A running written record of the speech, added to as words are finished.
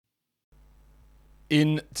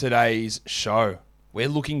In today's show, we're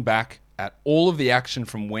looking back at all of the action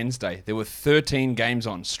from Wednesday. There were 13 games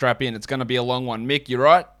on. Strap in. It's going to be a long one. Mick, you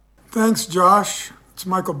right? Thanks, Josh. It's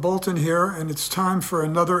Michael Bolton here, and it's time for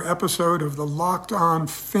another episode of the Locked On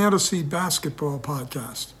Fantasy Basketball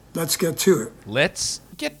Podcast. Let's get to it. Let's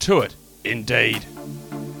get to it, indeed.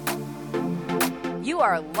 You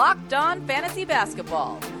are Locked On Fantasy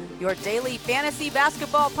Basketball, your daily fantasy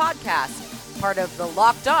basketball podcast, part of the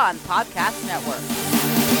Locked On Podcast Network.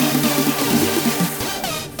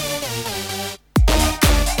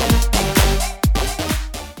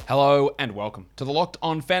 Hello and welcome to the Locked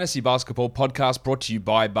On Fantasy Basketball Podcast, brought to you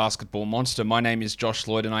by Basketball Monster. My name is Josh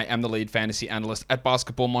Lloyd and I am the lead fantasy analyst at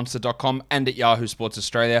basketballmonster.com and at Yahoo Sports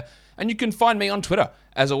Australia. And you can find me on Twitter,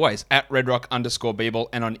 as always, at redrock_bball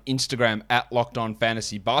and on Instagram at Locked On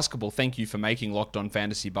Fantasy Basketball. Thank you for making Locked On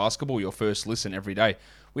Fantasy Basketball your first listen every day.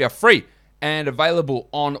 We are free and available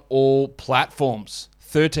on all platforms.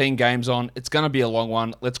 13 games on. It's going to be a long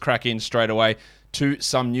one. Let's crack in straight away to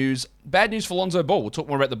some news. Bad news for Lonzo Ball. We'll talk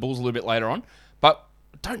more about the Bulls a little bit later on. But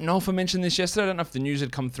I don't know if I mentioned this yesterday. I don't know if the news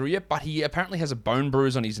had come through yet. But he apparently has a bone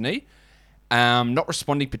bruise on his knee. Not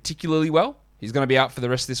responding particularly well. He's going to be out for the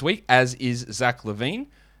rest of this week, as is Zach LaVine.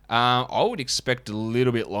 I would expect a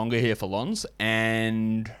little bit longer here for Lonz.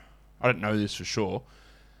 And I don't know this for sure.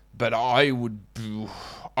 But I would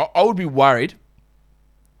be worried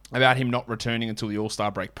about him not returning until the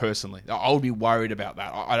All-Star break, personally. I would be worried about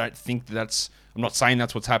that. I don't think that's... I'm not saying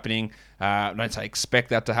that's what's happening. I don't say expect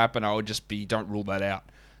that to happen. I would just be... Don't rule that out.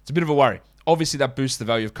 It's a bit of a worry. Obviously, that boosts the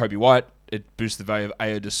value of Kobe White. It boosts the value of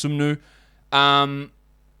Ayo Dosunmu.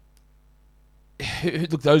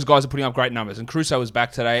 Look, those guys are putting up great numbers. And Caruso is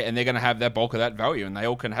back today, and they're going to have that bulk of that value. And they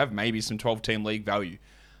all can have maybe some 12-team league value.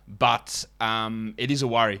 But it is a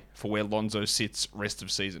worry for where Lonzo sits rest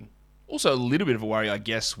of season. Also a little bit of a worry, I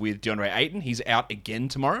guess, with DeAndre Ayton. He's out again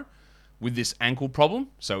tomorrow with this ankle problem.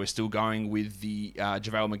 So we're still going with the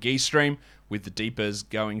JaVale McGee stream, with the Deepers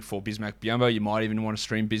going for Bismack Biyombo. You might even want to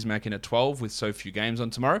stream Bismack in at 12 with so few games on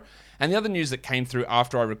tomorrow. And the other news that came through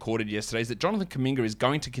after I recorded yesterday is that Jonathan Kuminga is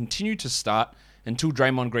going to continue to start until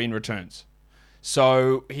Draymond Green returns.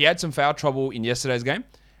 So he had some foul trouble in yesterday's game.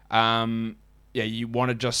 You want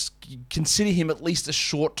to just consider him at least a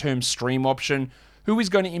short-term stream option, who is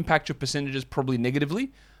going to impact your percentages probably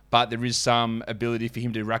negatively, but there is some ability for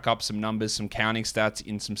him to rack up some numbers, some counting stats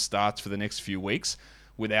in some starts for the next few weeks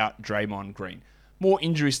without Draymond Green. More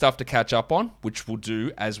injury stuff to catch up on, which we'll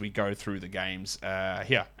do as we go through the games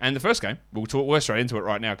here. And the first game, we're straight into it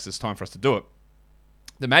right now because it's time for us to do it.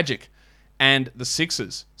 The Magic and the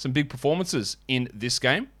Sixers. Some big performances in this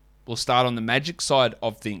game. We'll start on the Magic side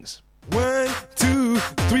of things. 1, 2,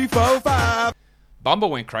 3, 4, 5. Bumba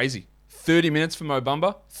went crazy. 30 minutes for Mo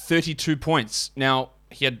Bamba, 32 points. Now,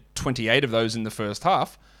 he had 28 of those in the first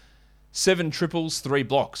half. 7 triples, 3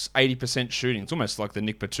 blocks, 80% shooting. It's almost like the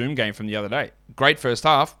Nick Batum game from the other day. Great first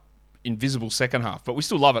half, invisible second half. But we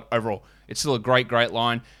still love it overall. It's still a great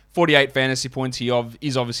line. 48 fantasy points. He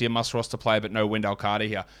is obviously a must-roster player, but no Wendell Carter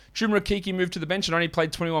here. Chuma Okeke moved to the bench and only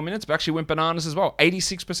played 21 minutes, but actually went bananas as well.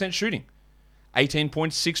 86% shooting. 18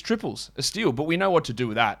 points, 6 triples. A steal, but we know what to do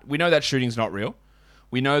with that. We know that shooting's not real.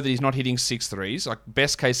 We know that he's not hitting 6 threes. Like,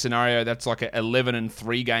 best case scenario, that's like an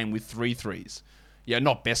 11-3 game with 3 threes. Yeah,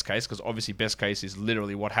 not best case, because obviously best case is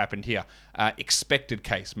literally what happened here. Expected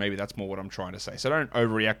case, maybe that's more what I'm trying to say. So don't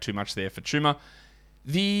overreact too much there for Chuma.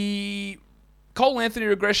 The Cole Anthony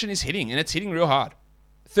regression is hitting, and it's hitting real hard.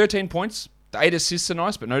 13 points. The 8 assists are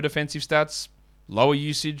nice, but no defensive stats. Lower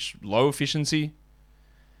usage, low efficiency.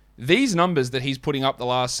 These numbers that he's putting up the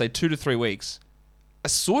last, say, 2 to 3 weeks are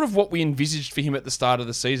sort of what we envisaged for him at the start of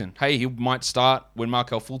the season. Hey, he might start when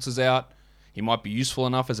Markelle Fultz is out. He might be useful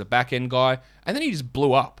enough as a back-end guy. And then he just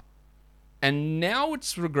blew up. And now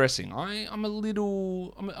it's regressing. I'm a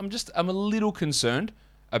little concerned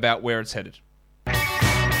about where it's headed.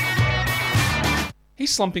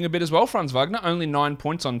 He's slumping a bit as well, Franz Wagner. Only 9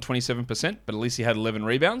 points on 27%, but at least he had 11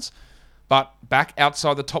 rebounds. But back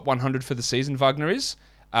outside the top 100 for the season, Wagner is.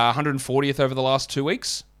 140th over the last 2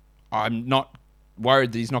 weeks. I'm not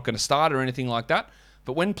worried that he's not going to start or anything like that.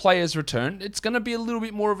 But when players return, it's going to be a little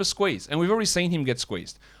bit more of a squeeze. And we've already seen him get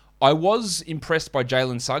squeezed. I was impressed by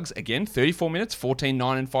Jalen Suggs. Again, 34 minutes, 14,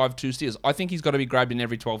 9, and 5, 2 steals. I think he's got to be grabbed in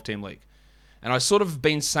every 12-team league. And I sort of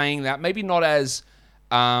been saying that, maybe not as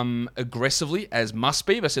aggressively as must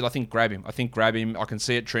be, but I said, I think grab him. I can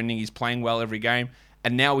see it trending. He's playing well every game.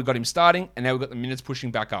 And now we've got him starting, and now we've got the minutes pushing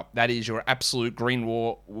back up. That is your absolute green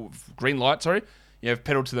light. You have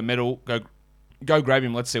pedal to the metal. Go grab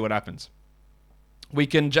him. Let's see what happens. We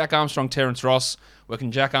can Jack Armstrong, Terrence Ross. We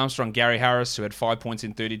can Jack Armstrong, Gary Harris, who had 5 points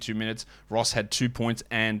in 32 minutes. Ross had 2 points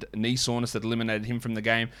and knee soreness that eliminated him from the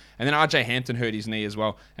game. And then RJ Hampton hurt his knee as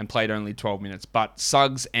well and played only 12 minutes. But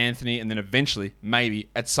Suggs, Anthony, and then eventually, maybe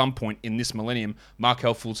at some point in this millennium,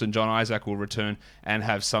 Markelle Fulton, John Isaac will return and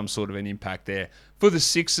have some sort of an impact there. For the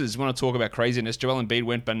Sixers, we want to talk about craziness. Joel Embiid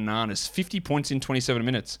went bananas. 50 points in 27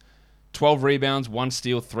 minutes. 12 rebounds, 1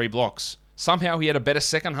 steal, 3 blocks. Somehow he had a better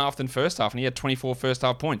second half than first half, and he had 24 first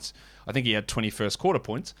half points. I think he had 20 first quarter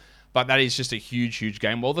points, but that is just a huge, huge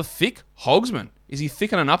game. Well, the thick Hogsman, is he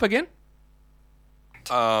thickening up again?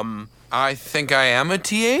 I think I am a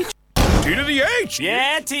TH. T to the H.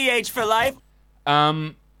 Yeah, TH for life.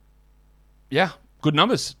 Yeah, good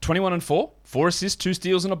numbers. 21 and 4, 4 assists, 2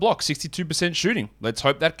 steals and a block, 62% shooting. Let's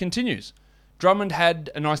hope that continues. Drummond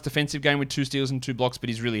had a nice defensive game with 2 steals and 2 blocks, but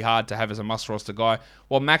he's really hard to have as a must-roster guy.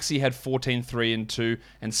 While Maxey had 14, 3 and 2,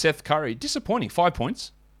 and Seth Curry, disappointing, 5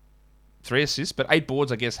 points, 3 assists, but 8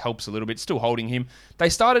 boards, I guess, helps a little bit, still holding him. They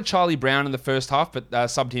started Charlie Brown in the first half, but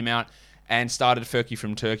subbed him out and started Furky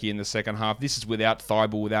from Turkey in the second half. This is without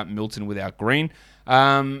Thibault, without Milton, without Green.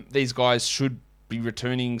 These guys should be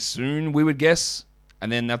returning soon, we would guess,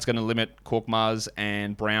 and then that's going to limit Korkmaz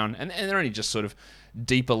and Brown, and they're only just sort of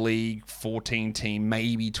deeper league, 14-team,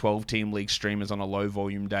 maybe 12-team league streamers on a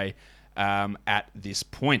low-volume day at this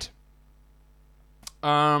point.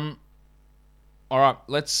 All right,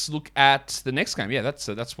 let's look at the next game. Yeah,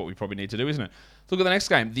 that's what we probably need to do, isn't it? Let's look at the next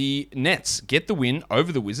game. The Nets get the win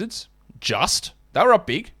over the Wizards. They were up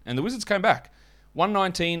big, and the Wizards came back.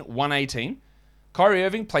 119-118. Kyrie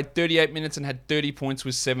Irving played 38 minutes and had 30 points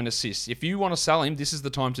with 7 assists. If you want to sell him, this is the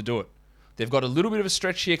time to do it. They've got a little bit of a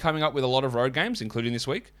stretch here coming up with a lot of road games, including this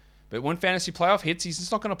week. But when fantasy playoff hits, he's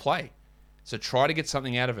just not going to play. So try to get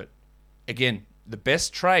something out of it. Again, the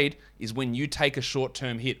best trade is when you take a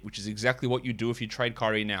short-term hit, which is exactly what you do if you trade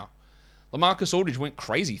Kyrie now. LaMarcus Aldridge went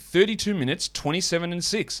crazy. 32 minutes, 27 and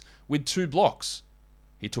 6 with 2 blocks.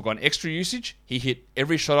 He took on extra usage. He hit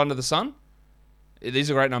every shot under the sun. These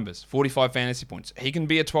are great numbers. 45 fantasy points. He can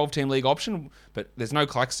be a 12-team league option, but there's no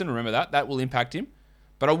Claxton. Remember that. That will impact him.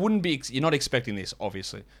 But I wouldn't be... You're not expecting this,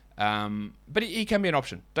 obviously. But he can be an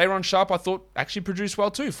option. Day'Ron Sharpe, I thought, actually produced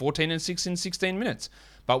well too. 14 and 6 in 16 minutes.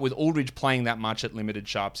 But with Aldridge playing that much, it limited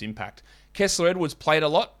Sharpe's impact. Kessler Edwards played a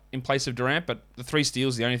lot in place of Durant, but the 3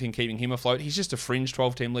 steals, the only thing keeping him afloat. He's just a fringe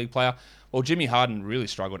 12-team league player. Well, Jimmy Harden really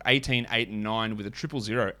struggled. 18, 8, and 9 with a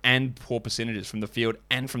 0-0 and poor percentages from the field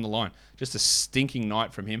and from the line. Just a stinking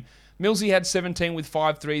night from him. Millsy had 17 with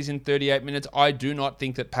 5 threes in 38 minutes. I do not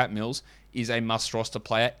think that Pat Mills is a must-roster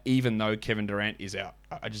player, even though Kevin Durant is out.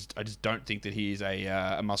 I just don't think that he is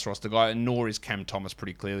a must-roster guy, nor is Cam Thomas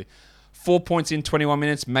pretty clearly. 4 points in 21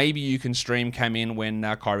 minutes. Maybe you can stream Cam in when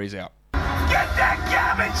Kyrie's out. Get that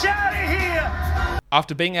garbage out of here!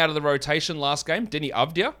 After being out of the rotation last game, Denny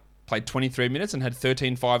Avdia played 23 minutes and had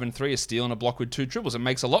 13, 5, and 3, a steal and a block with 2 triples. It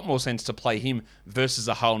makes a lot more sense to play him versus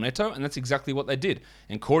a Hull Neto, and that's exactly what they did.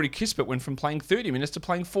 And Corey Kispert went from playing 30 minutes to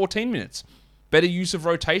playing 14 minutes. Better use of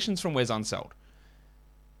rotations from Wes Unseld.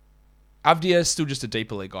 Avdia is still just a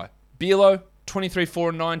deeper league guy. Bielo, 23, 4,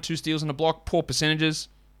 and 9, 2 steals and a block. Poor percentages,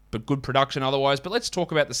 but good production otherwise. But let's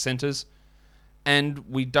talk about the centers, and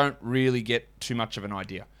we don't really get too much of an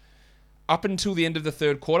idea. Up until the end of the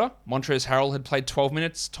third quarter, Montrezl Harrell had played 12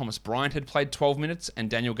 minutes, Thomas Bryant had played 12 minutes, and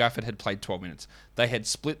Daniel Gafford had played 12 minutes. They had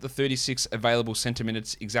split the 36 available center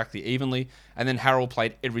minutes exactly evenly, and then Harrell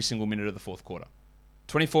played every single minute of the fourth quarter.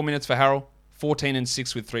 24 minutes for Harrell, 14 and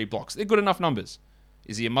 6 with 3 blocks. They're good enough numbers.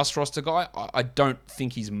 Is he a must-roster guy? I don't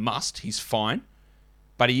think he's must. He's fine.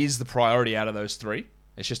 But he is the priority out of those 3.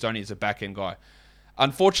 It's just only as a back-end guy.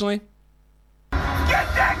 Unfortunately... Get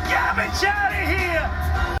that garbage out of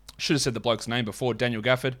here! Should have said the bloke's name before, Daniel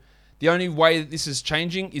Gafford. The only way that this is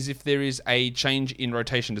changing is if there is a change in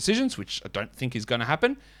rotation decisions, which I don't think is going to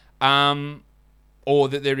happen, or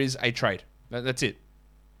that there is a trade. That's it.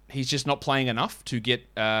 He's just not playing enough to get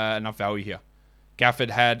enough value here.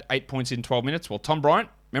 Gafford had 8 points in 12 minutes. Well, Tom Bryant,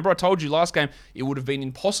 remember I told you last game, it would have been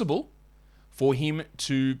impossible for him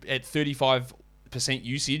to, at 35%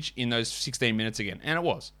 usage in those 16 minutes again. And it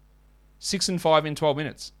was. 6 and 5 in 12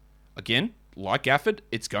 minutes. Again, like Gafford,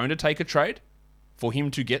 it's going to take a trade for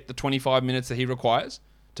him to get the 25 minutes that he requires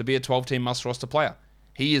to be a 12-team must-roster player.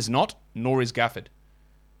 He is not, nor is Gafford.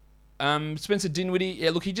 Spencer Dinwiddie,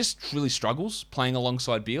 yeah, look, he just really struggles playing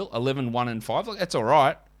alongside Beal. 11, 1, and 5. Look, that's all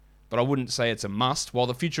right, but I wouldn't say it's a must. While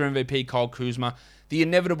the future MVP, Kyle Kuzma, the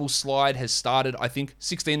inevitable slide has started. I think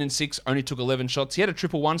 16 and 6, only took 11 shots. He had a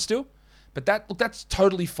 1-1 still, but that's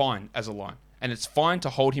totally fine as a line. And it's fine to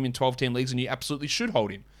hold him in 12-team leagues, and you absolutely should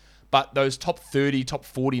hold him. But those top 30, top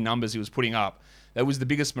 40 numbers he was putting up That was the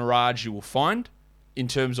biggest mirage you will find in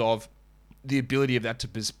terms of the ability of that to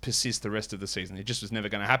persist the rest of the season. It just was never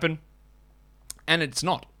going to happen. And it's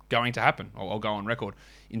not going to happen. I'll go on record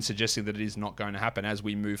in suggesting that it is not going to happen as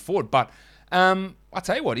we move forward. But I'll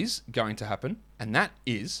tell you what is going to happen, and that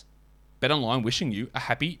is BetOnline wishing you a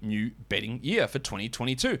happy new betting year for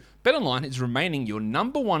 2022. BetOnline is remaining your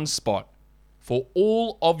number one spot for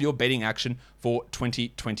all of your betting action for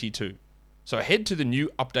 2022. So head to the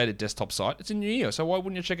new updated desktop site. It's a new year, so why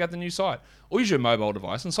wouldn't you check out the new site? Or use your mobile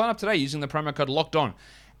device and sign up today using the promo code LOCKEDON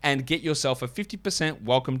and get yourself a 50%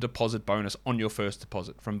 welcome deposit bonus on your first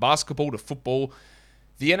deposit. From basketball to football,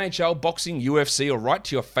 the NHL, boxing, UFC, or right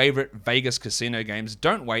to your favorite Vegas casino games,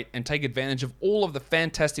 don't wait and take advantage of all of the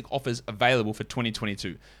fantastic offers available for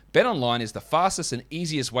 2022. BetOnline is the fastest and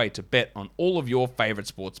easiest way to bet on all of your favorite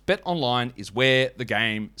sports. BetOnline is where the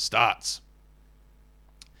game starts.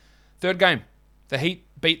 Third game, the Heat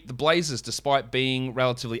beat the Blazers despite being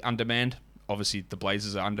relatively undermanned. Obviously, the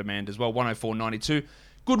Blazers are undermanned as well, 104-92.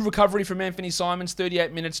 Good recovery from Anthony Simons,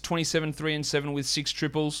 38 minutes, 27, 3 and 7 with 6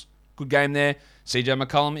 triples. Good game there. CJ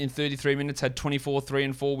McCollum in 33 minutes had 24, 3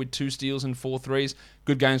 and 4 with 2 steals and 4 threes.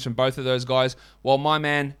 Good games from both of those guys. While my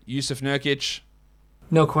man, Yusuf Nurkic,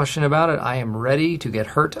 no question about it, I am ready to get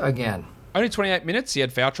hurt again. only 28 minutes, he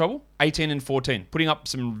had foul trouble, 18 and 14, putting up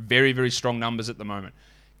some very, very strong numbers at the moment.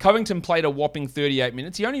 Covington played a whopping 38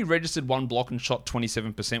 minutes. He only registered 1 block and shot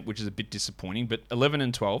 27%, which is a bit disappointing, but 11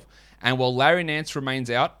 and 12. And while Larry Nance remains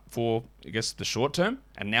out for, I guess, the short term,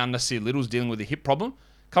 and now Nasir Little's dealing with a hip problem,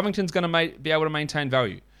 Covington's going to be able to maintain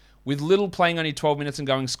value. With Little playing only 12 minutes and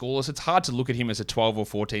going scoreless, it's hard to look at him as a 12 or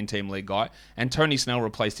 14 team league guy. And Tony Snell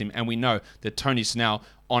replaced him, and we know that Tony Snell,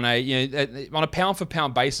 on a pound for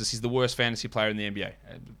pound basis, he's the worst fantasy player in the NBA.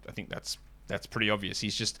 I think that's pretty obvious.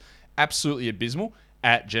 He's just absolutely abysmal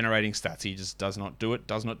at generating stats. He just does not do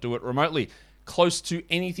it remotely close to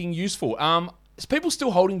anything useful. Is people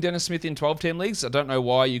still holding Dennis Smith in 12-team leagues? I don't know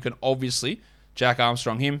why. You can obviously Jack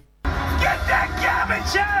Armstrong him. Get that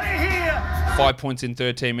garbage out of here! 5 points in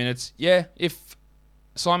 13 minutes. Yeah, if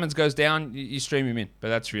Simons goes down, you stream him in, but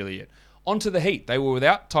that's really it. On to the Heat. They were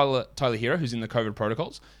without Tyler Hero, who's in the COVID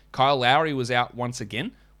protocols. Kyle Lowry was out once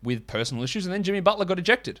again with personal issues, and then Jimmy Butler got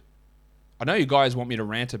ejected. I know you guys want me to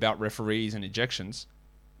rant about referees and ejections.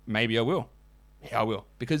 Maybe I will. Yeah, I will.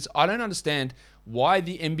 Because I don't understand why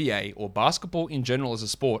the NBA or basketball in general as a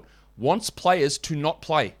sport wants players to not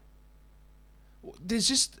play. They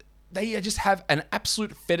just have an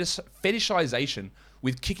absolute fetishization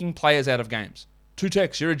with kicking players out of games. 2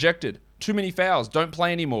 techs, you're ejected. Too many fouls, don't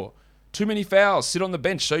play anymore. Too many fouls, sit on the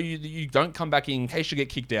bench so you don't come back in case you get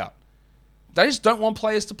kicked out. They just don't want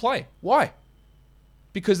players to play. Why?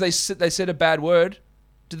 Because they said a bad word.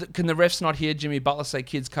 Can the refs not hear Jimmy Butler say,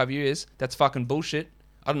 kids, cover your ears? That's fucking bullshit.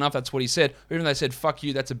 I don't know if that's what he said. Or even they said, fuck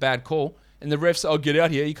you, that's a bad call. And the refs said, oh, get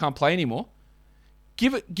out here, you can't play anymore.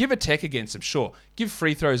 Give a tech against them, sure. Give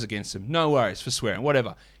free throws against them. No worries for swearing,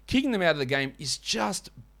 whatever. Kicking them out of the game is just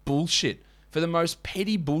bullshit. For the most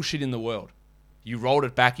petty bullshit in the world. You rolled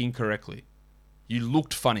it back incorrectly. You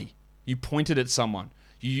looked funny. You pointed at someone.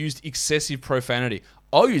 You used excessive profanity.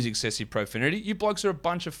 I'll use excessive profanity. You blokes are a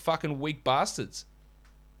bunch of fucking weak bastards.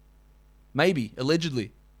 Maybe,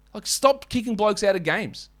 allegedly. Like, stop kicking blokes out of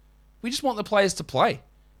games. We just want the players to play.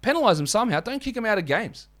 Penalise them somehow. Don't kick them out of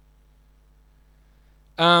games.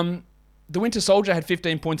 The Winter Soldier had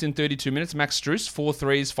 15 points in 32 minutes. Max Strus, 4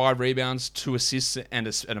 threes, 5 rebounds, 2 assists, and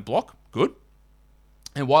a block. Good.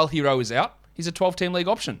 And while Hero is out, he's a 12-team league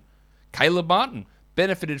option. Caleb Martin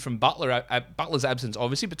benefited from Butler's absence,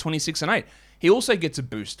 obviously, but 26 and 8. He also gets a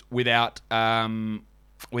boost without Tyler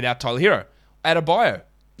Hero. Adebayo.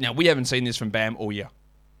 Now, we haven't seen this from Bam all year.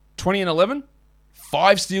 20 and 11,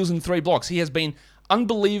 5 steals and 3 blocks. He has been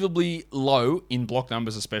unbelievably low in block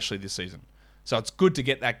numbers, especially this season. So it's good to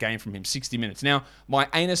get that game from him, 60 minutes. Now, my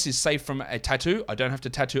anus is safe from a tattoo. I don't have to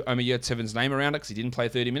tattoo Omer Yurtseven's name around it because he didn't play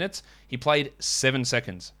 30 minutes. He played 7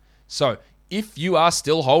 seconds. So, if you are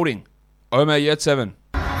still holding Omer Yurtseven,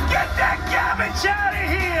 Get that garbage out of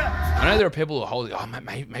here! I know there are people who are holding,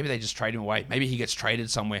 maybe they just trade him away. Maybe he gets traded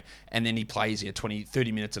somewhere and then he plays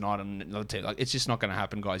 30 minutes a night on another team. Like, it's just not going to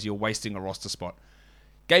happen, guys. You're wasting a roster spot.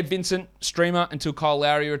 Gabe Vincent, streamer until Kyle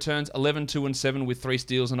Lowry returns, 11, 2 and 7 with 3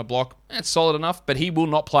 steals and a block. That's solid enough, but he will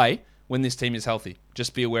not play when this team is healthy.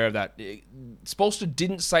 Just be aware of that. Spoelstra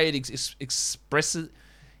didn't say it expresses...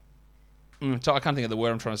 I can't think of the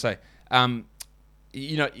word I'm trying to say.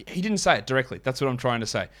 he didn't say it directly. That's what I'm trying to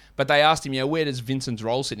say. But they asked him, where does Vincent's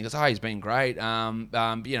role sit? And he goes, he's been great.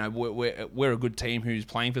 We're a good team who's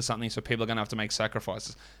playing for something, so people are going to have to make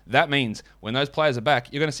sacrifices. That means when those players are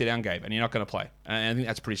back, you're going to sit down, Gabe, and you're not going to play. And I think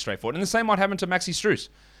that's pretty straightforward. And the same might happen to Maxi Strus.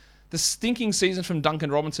 The stinking season from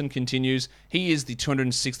Duncan Robinson continues. He is the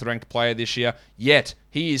 206th ranked player this year, yet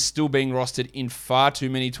he is still being rostered in far too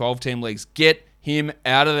many 12-team leagues. Get him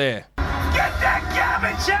out of there. Get that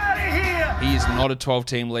garbage out of here! He is not a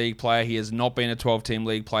 12-team league player. He has not been a 12-team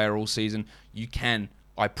league player all season. You can,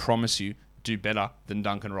 I promise you, do better than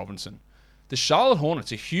Duncan Robinson. The Charlotte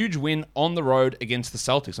Hornets, a huge win on the road against the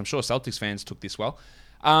Celtics. I'm sure Celtics fans took this well.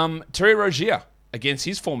 Terry Rozier, against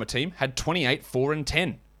his former team, had 28, 4, and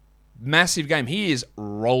 10. Massive game. He is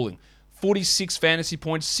rolling. 46 fantasy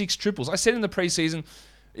points, 6 triples. I said in the preseason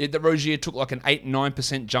that Rozier took like an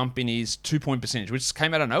 8-9% jump in his 2-point percentage, which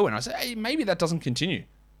came out of nowhere. And I said, hey, maybe that doesn't continue.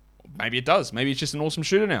 Maybe it does. Maybe it's just an awesome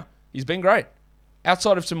shooter now. He's been great.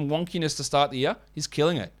 Outside of some wonkiness to start the year, he's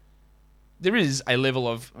killing it. There is a level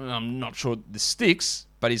of, I'm not sure this sticks,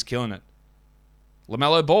 but he's killing it.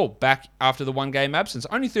 LaMelo Ball back after the one-game absence.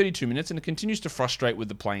 Only 32 minutes, and it continues to frustrate with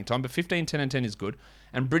the playing time, but 15, 10, and 10 is good.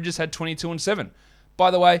 And Bridges had 22 and 7. By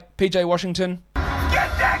the way, PJ Washington,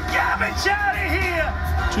 Get that garbage out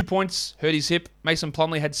of here! 2 points, hurt his hip. Mason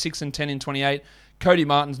Plumlee had 6 and 10 in 28. Cody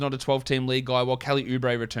Martin's not a 12-team league guy, while Kelly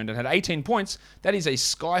Oubre returned and had 18 points. That is a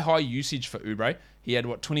sky-high usage for Oubre. He had,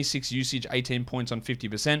 26 usage, 18 points on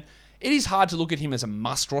 50%. It is hard to look at him as a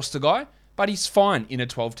must-roster guy, but he's fine in a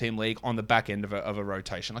 12-team league on the back end of a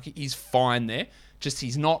rotation. Like, he's fine there. Just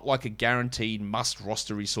he's not like a guaranteed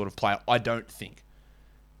must-rostery sort of player, I don't think.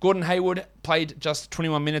 Gordon Hayward played just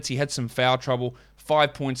 21 minutes. He had some foul trouble.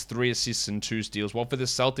 5 points, 3 assists, and 2 steals. While for the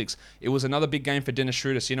Celtics, it was another big game for Dennis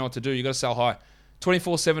Schroeder, so you know what to do. You got to sell high.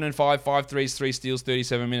 24, 7, and 5, 5 threes, 3 steals,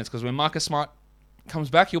 37 minutes. Because when Marcus Smart comes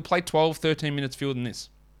back, he'll play 12, 13 minutes fewer than this.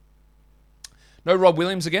 No Rob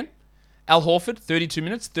Williams again. Al Horford, 32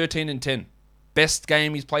 minutes, 13 and 10. Best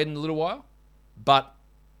game he's played in a little while, but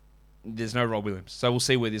there's no Rob Williams. So we'll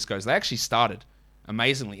see where this goes. They actually started,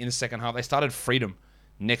 amazingly, in the second half. They started Freedom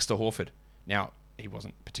next to Horford. Now, he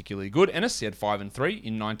wasn't particularly good. Ennis, he had 5 and 3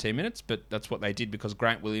 in 19 minutes, but that's what they did because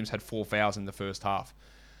Grant Williams had 4 fouls in the first half.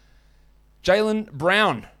 Jaylen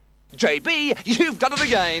Brown. JB, you've done it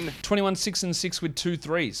again. 21, 6 and 6 with 2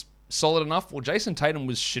 threes. Solid enough. Well, Jason Tatum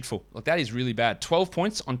was shitful. Like, that is really bad. 12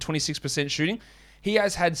 points on 26% shooting. He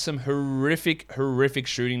has had some horrific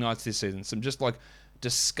shooting nights this season. Some just like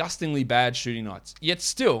disgustingly bad shooting nights. Yet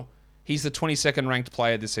still, he's the 22nd ranked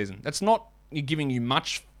player this season. That's not giving you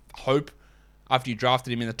much hope after you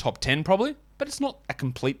drafted him in the top 10 probably, but it's not a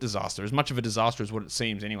complete disaster. As much of a disaster as what it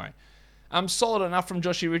seems anyway. Solid enough from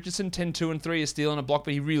Joshie Richardson, 10, 2, and 3, a steal and a block,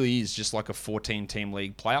 but he really is just like a 14-team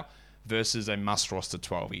league player versus a must-roster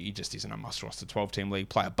 12. He just isn't a must-roster 12-team league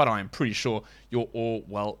player, but I am pretty sure you're all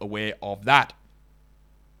well aware of that.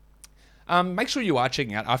 Make sure you are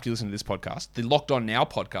checking out, after you listen to this podcast, the Locked On Now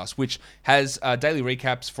podcast, which has daily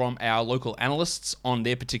recaps from our local analysts on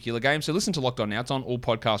their particular game. So listen to Locked On Now. It's on all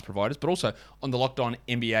podcast providers, but also on the Locked On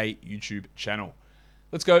NBA YouTube channel.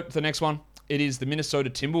 Let's go to the next one. It is the Minnesota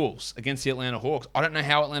Timberwolves against the Atlanta Hawks. I don't know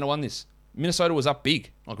how Atlanta won this. Minnesota was up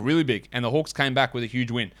big, like really big, and the Hawks came back with a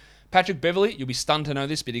huge win. Patrick Beverley, you'll be stunned to know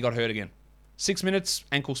this, but he got hurt again. 6 minutes,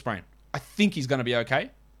 ankle sprain. I think he's going to be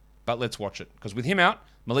okay, but let's watch it. Because with him out,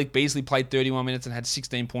 Malik Beasley played 31 minutes and had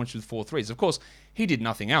 16 points with 4 threes. Of course, he did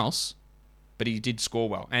nothing else, but he did score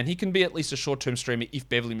well. And he can be at least a short-term streamer if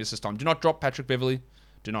Beverley misses time. Do not drop Patrick Beverley.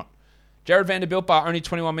 Do not. Jared Vanderbilt, only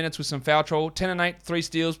 21 minutes with some foul trouble. 10 and 8, 3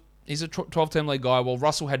 steals. He's a 12-team league guy. While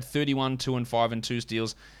Russell had 31, 2 and 5 and 2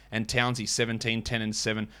 steals. And Townsy 17, 10 and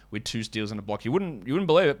 7 with 2 steals and a block. You wouldn't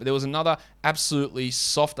believe it, but there was another absolutely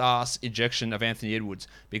soft-ass ejection of Anthony Edwards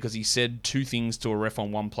because he said 2 things to a ref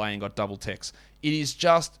on one play and got double text. It is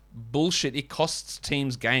just bullshit. It costs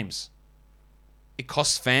teams games. It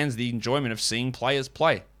costs fans the enjoyment of seeing players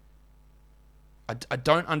play. I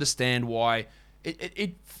don't understand why.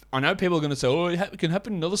 I know people are going to say, it can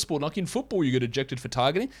happen in another sport, like in football, you get ejected for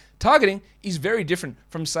targeting. Targeting is very different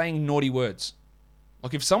from saying naughty words.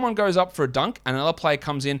 Like if someone goes up for a dunk and another player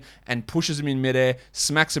comes in and pushes him in midair,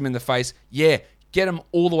 smacks him in the face, get him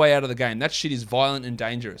all the way out of the game. That shit is violent and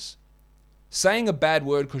dangerous. Saying a bad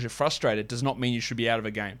word because you're frustrated does not mean you should be out of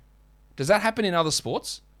a game. Does that happen in other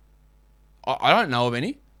sports? I don't know of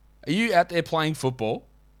any. Are you out there playing football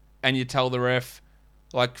and you tell the ref,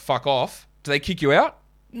 like, fuck off? Do they kick you out?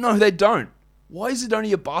 No, they don't. Why is it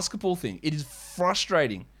only a basketball thing? It is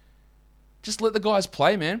frustrating. Just let the guys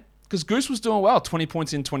play, man. Because Goose was doing well, 20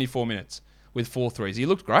 points in 24 minutes with 4 threes. He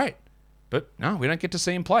looked great. But no, we don't get to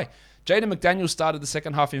see him play. Jaden McDaniel started the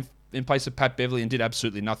second half in place of Pat Beverley and did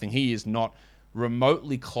absolutely nothing. He is not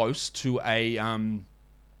remotely close to a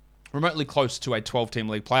 12-team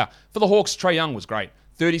league player. For the Hawks, Trae Young was great.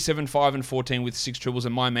 37, 5, and 14 with 6 triples.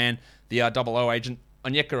 And my man, the double O agent,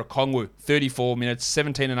 Onyeka Okongwu, 34 minutes,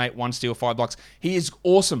 17 and 8, 1 steal, 5 blocks. He is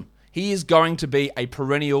awesome. He is going to be a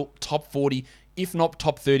perennial top 40, if not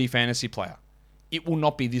top 30 fantasy player. It will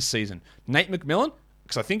not be this season. Nate McMillan,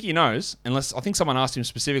 because I think he knows, unless I think someone asked him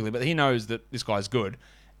specifically, but he knows that this guy's good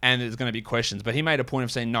and there's going to be questions. But he made a point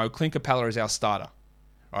of saying, no, Clint Capella is our starter.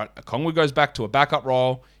 All right, Okongwu goes back to a backup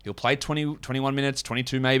role. He'll play 20, 21 minutes,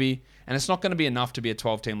 22 maybe, and it's not going to be enough to be a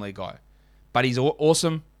 12-team league guy. But he's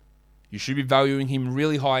awesome. You should be valuing him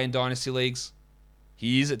really high in dynasty leagues.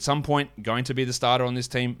 He is at some point going to be the starter on this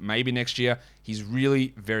team, maybe next year. He's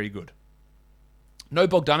really very good. No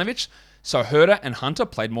Bogdanovic, so Herter and Hunter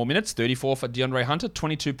played more minutes. 34 for DeAndre Hunter,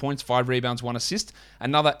 22 points, 5 rebounds, 1 assist.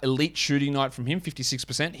 Another elite shooting night from him,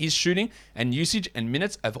 56%. His shooting and usage and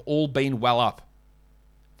minutes have all been well up.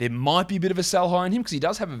 There might be a bit of a sell high on him because he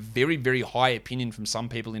does have a very, very high opinion from some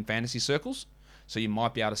people in fantasy circles. So you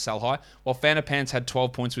might be able to sell high. While Fanapants had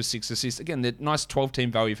 12 points with 6 assists. Again, the nice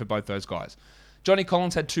 12-team value for both those guys. Johnny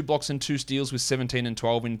Collins had 2 blocks and 2 steals with 17 and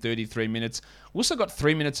 12 in 33 minutes. We also got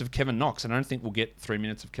 3 minutes of Kevin Knox, and I don't think we'll get 3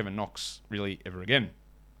 minutes of Kevin Knox really ever again.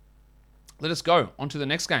 Let us go on to the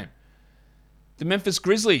next game. The Memphis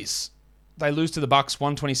Grizzlies. They lose to the Bucks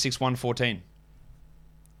 126-114.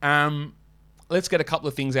 Let's get a couple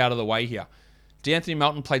of things out of the way here. DeAnthony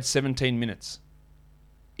Melton played 17 minutes.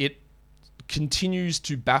 It continues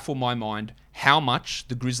to baffle my mind how much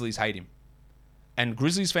the Grizzlies hate him. And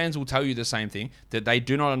Grizzlies fans will tell you the same thing, that they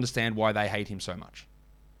do not understand why they hate him so much.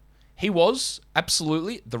 He was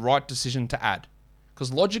absolutely the right decision to add.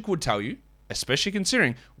 Because logic would tell you, especially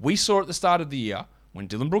considering we saw at the start of the year, when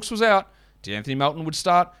Dylan Brooks was out, DeAnthony Melton would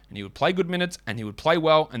start, and he would play good minutes, and he would play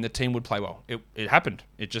well, and the team would play well. It happened.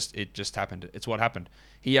 It just happened. It's what happened.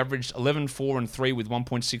 He averaged 11, 4, and 3 with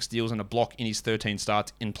 1.6 steals and a block in his 13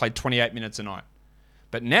 starts and played 28 minutes a night.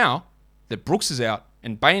 But now that Brooks is out,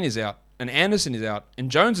 and Bane is out, and Anderson is out,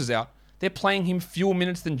 and Jones is out, they're playing him fewer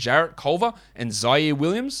minutes than Jarrett Culver and Zaire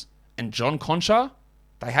Williams and John Conchar.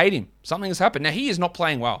 They hate him. Something has happened. Now, he is not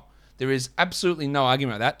playing well. There is absolutely no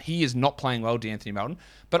argument about that. He is not playing well, DeAnthony Melton.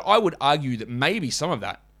 But I would argue that maybe some of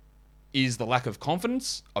that is the lack of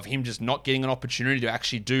confidence of him just not getting an opportunity to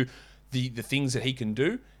actually do the things that he can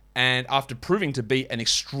do. And after proving to be an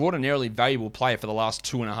extraordinarily valuable player for the last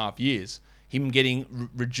 2.5 years, him getting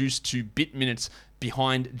reduced to bit minutes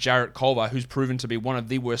behind Jarrett Culver, who's proven to be one of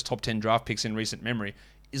the worst top 10 draft picks in recent memory,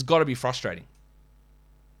 is got to be frustrating.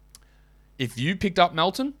 If you picked up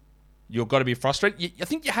Melton, you've got to be frustrated. I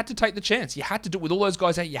think you had to take the chance. You had to do it with all those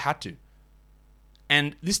guys out. You had to.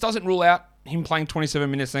 And this doesn't rule out him playing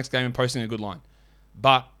 27 minutes next game and posting a good line.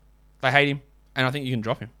 But they hate him, and I think you can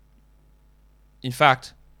drop him. In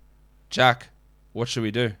fact, Jack, what should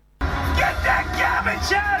we do? Get that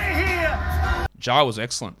garbage out of here! Ja was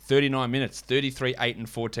excellent. 39 minutes, 33, 8, and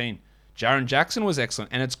 14. Jaren Jackson was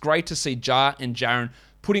excellent, and it's great to see Ja and Jaren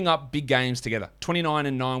putting up big games together. 29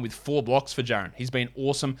 and 9 with 4 blocks for Jaren. He's been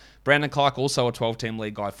awesome. Brandon Clark, also a 12-team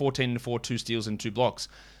league guy. 14 and 4, 2 steals and 2 blocks.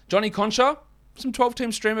 Johnny Conchar, some 12-team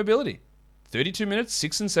streamability. 32 minutes,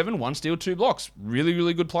 6 and 7, 1 steal, 2 blocks. Really,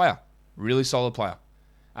 really good player. Really solid player.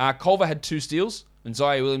 Culver had 2 steals, and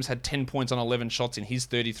Zaire Williams had 10 points on 11 shots in his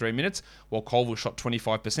 33 minutes, while Culver shot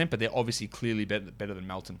 25%, but they're obviously clearly better than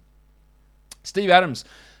Melton. Steve Adams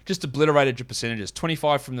just obliterated your percentages.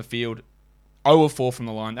 25 from the field, 0 of 4 from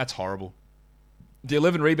the line. That's horrible. The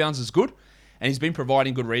 11 rebounds is good, and he's been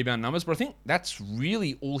providing good rebound numbers, but I think that's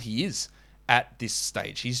really all he is at this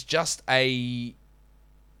stage. He's just a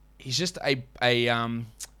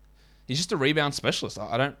rebound specialist.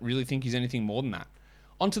 I don't really think he's anything more than that.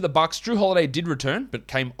 Onto the Bucks. Drew Holiday did return, but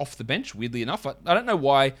came off the bench, weirdly enough. I don't know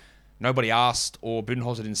why nobody asked or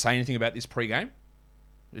Budenholzer didn't say anything about this pre-game.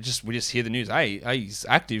 We just hear the news. Hey, he's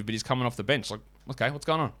active, but he's coming off the bench. Like, okay, what's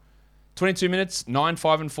going on? 22 minutes, 9,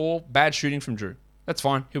 5, and 4. Bad shooting from Drew. That's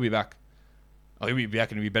fine. He'll be back. Oh, he'll be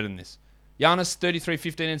back and he'll be better than this. Giannis, 33,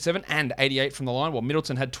 15, and 7, and 88 from the line, while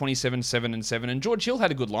Middleton had 27, 7, and 7. And George Hill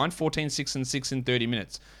had a good line, 14, 6, and 6 in 30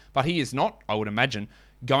 minutes. But he is not, I would imagine,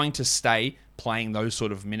 going to stay playing those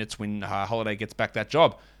sort of minutes when Holiday gets back that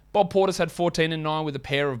job. Bob Portis had 14 and 9 with a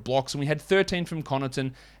pair of blocks, and we had 13 from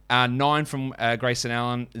Connaughton, 9 from Grayson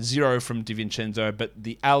Allen, 0 from DiVincenzo. But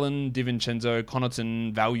the Allen, DiVincenzo,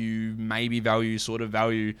 Connaughton value, sort of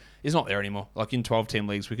value, is not there anymore. Like in 12-team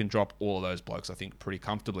leagues, we can drop all of those blokes, I think, pretty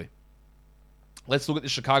comfortably. Let's look at the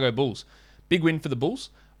Chicago Bulls. Big win for the Bulls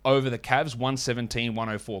over the Cavs,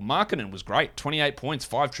 117-104. Markkanen was great. 28 points,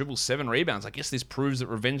 5 triples, 7 rebounds. I guess this proves that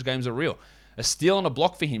revenge games are real. A steal and a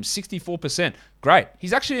block for him, 64%. Great.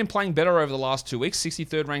 He's actually been playing better over the last 2 weeks,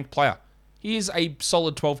 63rd ranked player. He is a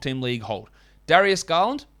solid 12-team league hold. Darius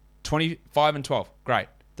Garland, 25-12. Great.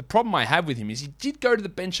 The problem I have with him is he did go to the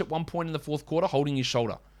bench at one point in the fourth quarter holding his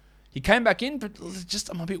shoulder. He came back in, but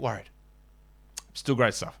I'm a bit worried. Still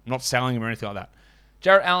great stuff. I'm not selling him or anything like that.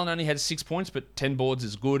 Jarrett Allen only had 6 points, but 10 boards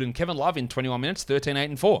is good. And Kevin Love in 21 minutes, 13, 8,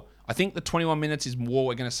 and 4. I think the 21 minutes is more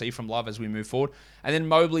we're going to see from Love as we move forward. And then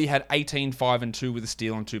Mobley had 18, 5, and 2 with a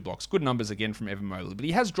steal and 2 blocks. Good numbers again from Evan Mobley, but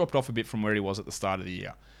he has dropped off a bit from where he was at the start of the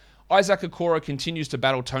year. Isaac Okoro continues to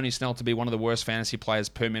battle Tony Snell to be one of the worst fantasy players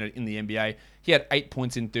per minute in the NBA. He had 8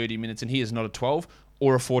 points in 30 minutes, and he is not a 12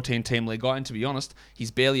 or a 14-team league guy. And to be honest, he's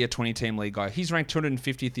barely a 20-team league guy. He's ranked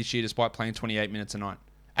 250th this year despite playing 28 minutes a night.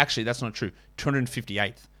 Actually, that's not true.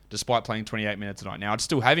 258th despite playing 28 minutes a night. Now, I'd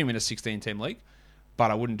still have him in a 16-team league, but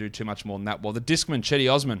I wouldn't do too much more than that. Well, the Discman, Chetty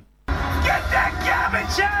Osman. Get that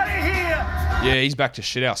garbage out of here! Yeah, he's back to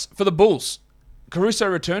shithouse. For the Bulls, Caruso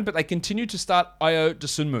returned, but they continue to start Ayo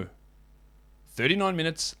Dosunmu. 39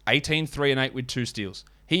 minutes, 18, 3, and 8 with 2 steals.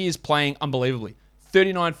 He is playing unbelievably.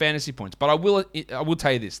 39 fantasy points. But I will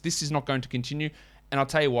tell you this. This is not going to continue, and I'll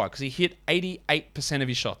tell you why. Because he hit 88% of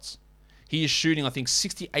his shots. He is shooting, I think,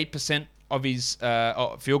 68% of his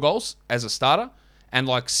field goals as a starter and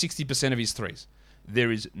like 60% of his threes.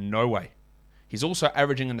 There is no way. He's also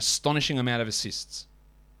averaging an astonishing amount of assists.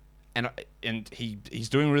 And he's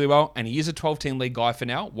doing really well, and he is a 12-team league guy for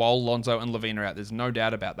now, while Lonzo and Levine are out. There's no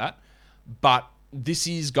doubt about that. But this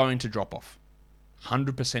is going to drop off.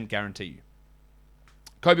 100% guarantee you.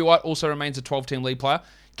 Kobe White also remains a 12-team league player.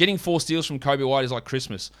 Getting 4 steals from Kobe White is like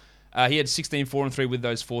Christmas. He had 16, 4, and 3 with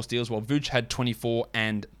those 4 steals, while Vooch had 24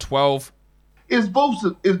 and 12. It's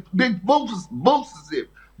Big Vucevic.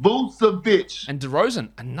 And DeRozan,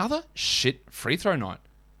 another shit free throw night.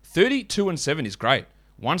 32 and 7 is great.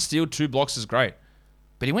 1 steal, 2 blocks is great.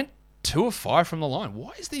 But he went 2 of 5 from the line.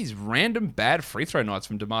 Why is these random bad free throw nights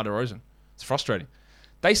from DeMar DeRozan? It's frustrating.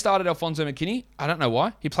 They started Alfonso McKinney. I don't know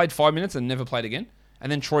why. He played 5 minutes and never played again.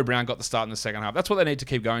 And then Troy Brown got the start in the second half. That's what they need to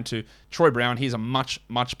keep going to. Troy Brown, he's a much,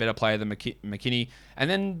 much better player than McKinney. And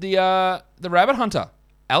then the rabbit hunter,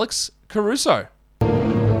 Alex Caruso.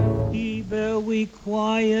 Be very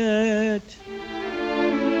quiet.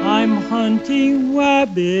 I'm hunting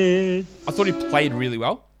rabbits. I thought he played really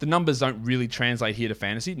well. The numbers don't really translate here to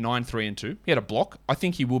fantasy. 9, 3, and 2. He had a block. I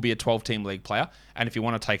think he will be a 12-team league player. And if you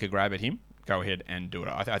want to take a grab at him, go ahead and do it.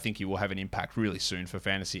 I think he will have an impact really soon for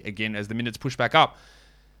fantasy. Again, as the minutes push back up.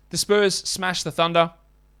 The Spurs smashed the Thunder.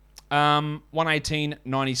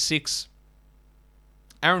 118-96.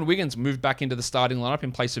 Aaron Wiggins moved back into the starting lineup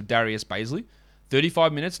in place of Darius Bazley.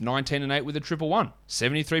 35 minutes, 19 and 8 with a 1-1.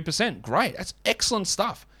 73%. Great. That's excellent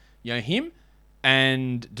stuff. You know, him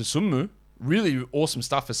and Dosunmu, really awesome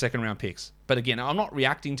stuff for second-round picks. But again, I'm not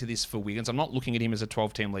reacting to this for Wiggins. I'm not looking at him as a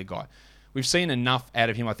 12-team league guy. We've seen enough out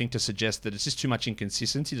of him, I think, to suggest that it's just too much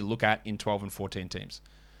inconsistency to look at in 12 and 14 teams.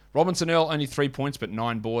 Robinson Earl, only 3 points, but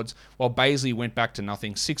 9 boards, while Bazley went back to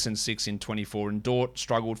nothing, 6 and 6 in 24, and Dort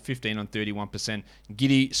struggled 15 on 31%.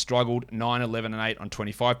 Giddey struggled 9, 11, and 8 on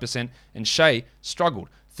 25%, and Shea struggled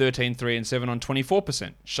 13, 3, and 7 on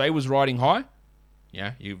 24%. Shea was riding high.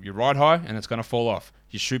 Yeah, you ride high, and it's going to fall off.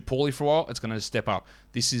 You shoot poorly for a while, it's going to step up.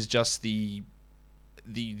 This is just the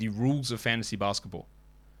rules of fantasy basketball.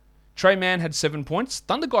 Trey Mann had 7 points.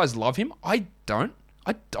 Thunder guys love him. I don't.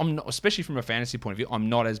 I'm not, especially from a fantasy point of view, I'm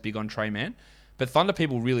not as big on Trey Mann. But Thunder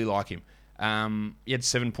people really like him. He had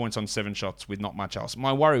 7 points on 7 shots with not much else.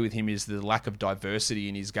 My worry with him is the lack of diversity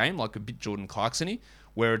in his game, like a bit Jordan Clarkson-y,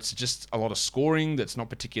 where it's just a lot of scoring that's not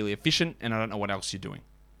particularly efficient, and I don't know what else you're doing.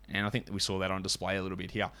 And I think that we saw that on display a little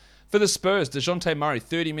bit here. For the Spurs, DeJounte Murray,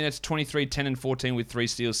 30 minutes, 23, 10, and 14 with 3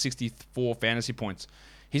 steals, 64 fantasy points.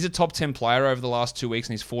 He's a top 10 player over the last 2 weeks,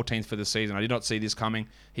 and he's 14th for the season. I did not see this coming.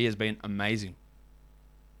 He has been amazing.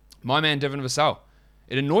 My man, Devin Vassell.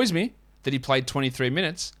 It annoys me that he played 23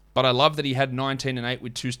 minutes, but I love that he had 19 and 8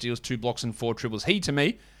 with 2 steals, 2 blocks, and 4 triples. He, to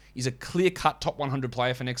me, is a clear-cut top 100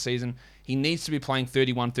 player for next season. He needs to be playing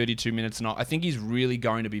 31, 32 minutes, and I think he's really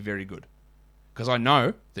going to be very good. Because I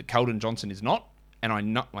know that Keldon Johnson is not, and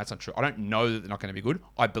well, that's not true. I don't know that they're not going to be good.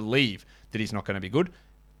 I believe that he's not going to be good,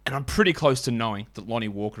 and I'm pretty close to knowing that Lonnie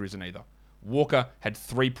Walker isn't either. Walker had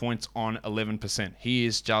 3 points on 11%. He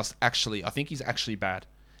is just I think he's actually bad.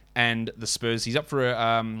 And the Spurs, he's up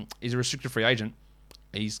for he's a restricted free agent.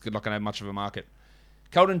 He's not going to have much of a market.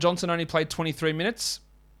 Keldon Johnson only played 23 minutes,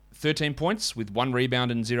 13 points with 1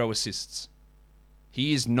 rebound and 0 assists.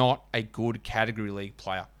 He is not a good category league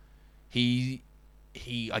player. He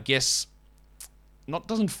I guess,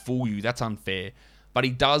 doesn't fool you. That's unfair. But he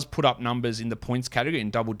does put up numbers in the points category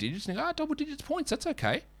in double digits. And you go, double digits points, that's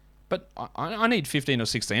okay. But I need 15 or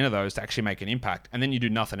 16 of those to actually make an impact. And then you do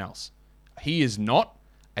nothing else. He is not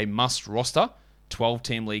a must-roster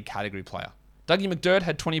 12-team league category player. Dougie McDermott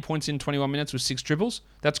had 20 points in 21 minutes with 6 triples.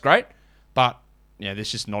 That's great. But yeah,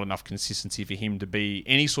 there's just not enough consistency for him to be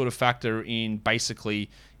any sort of factor in basically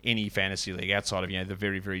any fantasy league outside of, the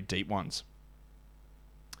very, very deep ones.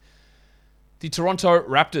 The Toronto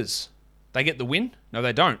Raptors, they get the win? No,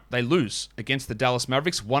 they don't. They lose against the Dallas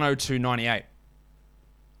Mavericks, 102-98.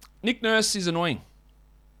 Nick Nurse is annoying.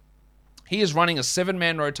 He is running a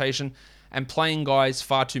 7-man rotation and playing guys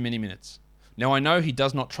far too many minutes. Now, I know he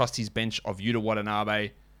does not trust his bench of Yuta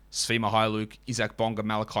Watanabe, Svi Mykhailiuk, Isaac Bonga,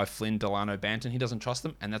 Malachi Flynn, Delano Banton. He doesn't trust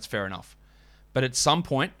them, and that's fair enough. But at some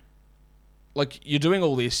point, you're doing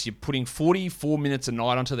all this, you're putting 44 minutes a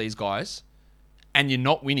night onto these guys, and you're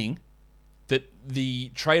not winning, that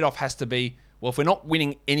the trade-off has to be, well, if we're not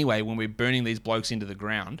winning anyway when we're burning these blokes into the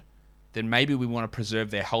ground, then maybe we want to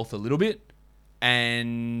preserve their health a little bit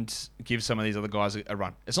and give some of these other guys a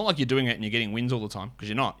run. It's not like you're doing it and you're getting wins all the time, because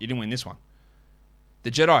you're not. You didn't win this one.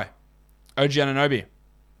 The Jedi, OG Anunoby.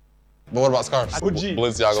 But what about scarves? OG.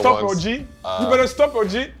 Balenciaga Stop, ones. OG. You better stop,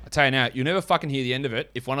 OG. I tell you now, you'll never fucking hear the end of it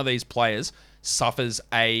if one of these players suffers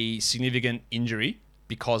a significant injury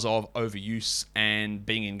because of overuse and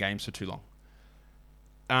being in games for too long.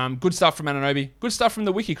 Good stuff from Anunoby. Good stuff from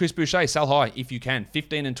the wiki, Chris Boucher. Sell high if you can.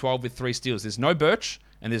 15 and 12 with 3 steals. There's no Birch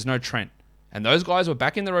and there's no Trent. And those guys were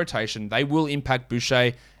back in the rotation. They will impact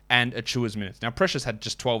Boucher and Achua's minutes. Now, Precious had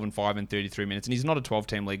just 12 and 5 and 33 minutes, and he's not a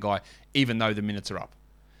 12-team league guy, even though the minutes are up.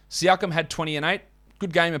 Siakam had 20 and 8.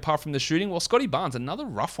 Good game apart from the shooting. Well, Scotty Barnes, another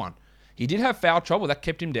rough one. He did have foul trouble. That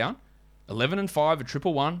kept him down. 11 and 5, a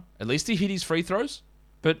triple one. At least he hit his free throws.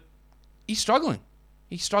 But he's struggling.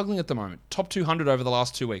 He's struggling at the moment. Top 200 over the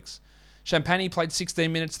last 2 weeks. Champagny played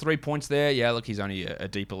 16 minutes, 3 points there. Yeah, look, he's only a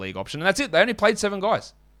deeper league option. And that's it. They only played 7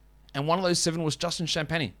 guys. And one of those 7 was Justin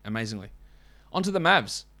Champagny, amazingly. On to the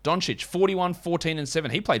Mavs. Doncic, 41, 14, and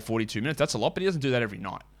 7. He played 42 minutes. That's a lot, but he doesn't do that every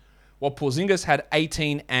night. While Porzingis had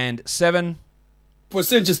 18 and 7.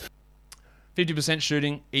 Percentages. 50%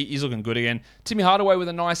 shooting. He's looking good again. Timmy Hardaway with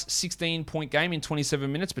a nice 16-point game in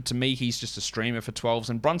 27 minutes, but to me, he's just a streamer for 12s.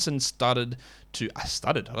 And Brunson stuttered.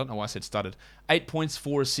 I don't know why I said stuttered. 8 points,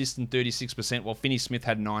 4 assists, and 36%, while Finney Smith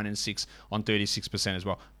had 9 and 6 on 36% as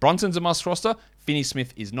well. Brunson's a must roster. Finney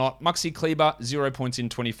Smith is not. Maxi Kleber, 0 points in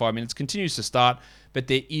 25 minutes, continues to start, but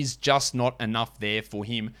there is just not enough there for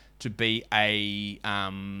him to be a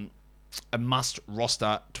must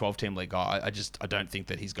roster 12-team league guy. I don't think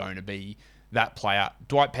that he's going to be that player.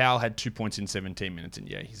 Dwight Powell had 2 points in 17 minutes, and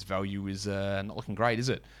yeah, his value is not looking great, is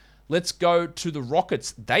it? Let's go to the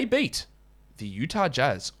Rockets. They beat the Utah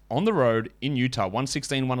Jazz on the road in Utah,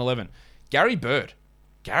 116-111. Gary Bird,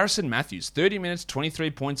 Garrison Matthews, 30 minutes,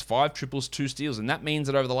 23 points, 5 triples, 2 steals, and that means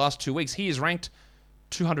that over the last 2 weeks, he is ranked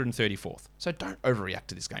 234th. So don't overreact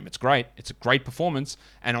to this game. It's great. It's a great performance,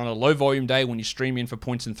 and on a low-volume day when you stream in for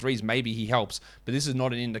points and threes, maybe he helps, but this is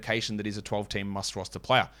not an indication that he's a 12-team must-roster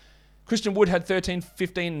player. Christian Wood had 13,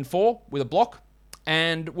 15, and 4 with a block,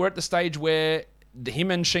 and we're at the stage where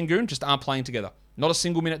him and Şengün just aren't playing together. Not a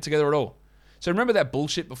single minute together at all. So remember that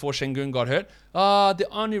bullshit before Şengün got hurt? The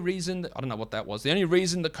only reason, I don't know what that was, the only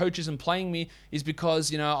reason the coach isn't playing me is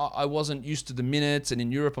because, I wasn't used to the minutes, and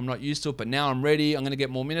in Europe I'm not used to it, but now I'm ready, I'm going to get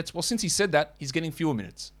more minutes. Well, since he said that, he's getting fewer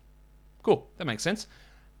minutes. Cool, that makes sense.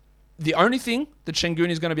 The only thing that Şengün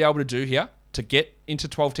is going to be able to do here to get into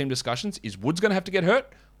 12-team discussions is Wood's going to have to get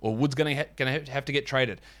hurt, or Wood's going to have to get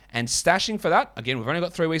traded. And stashing for that, again, we've only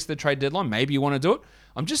got 3 weeks to the trade deadline. Maybe you want to do it.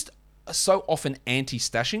 I'm just so often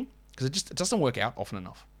anti-stashing because it doesn't work out often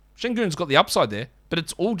enough. Şengün's got the upside there, but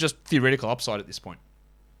it's all just theoretical upside at this point.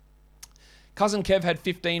 Cousin Kev had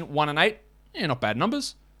 15, 1 and 8. Yeah, not bad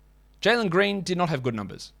numbers. Jalen Green did not have good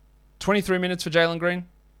numbers. 23 minutes for Jalen Green.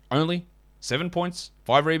 Only 7 points,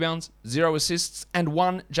 5 rebounds, 0 assists, and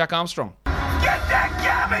 1 Jack Armstrong. Get that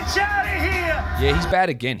garbage out of here! Yeah, he's bad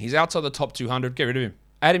again. He's outside the top 200. Get rid of him.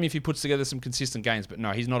 Add him if he puts together some consistent games, but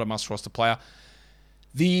no, he's not a must-roster player.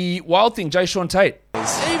 The wild thing, Jay Sean Tate.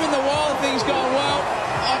 Even the wild thing's gone well.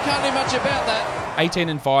 I can't do much about that. 18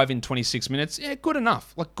 and 5 in 26 minutes. Yeah, good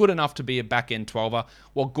enough. Good enough to be a back-end 12er.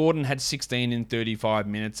 While Gordon had 16 in 35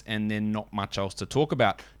 minutes, and then not much else to talk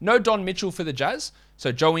about. No Don Mitchell for the Jazz.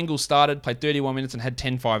 So Joe Ingles started, played 31 minutes, and had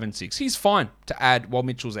 10, 5, and 6. He's fine to add while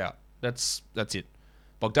Mitchell's out. That's it.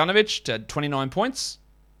 Bogdanovic had 29 points.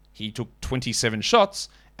 He took 27 shots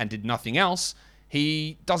and did nothing else.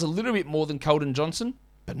 He does a little bit more than Keldon Johnson,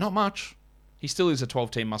 but not much. He still is a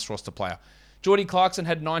 12-team must-roster player. Geordie Clarkson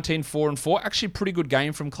had 19, 4 and 4. Actually, a pretty good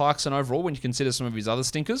game from Clarkson overall when you consider some of his other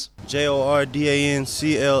stinkers.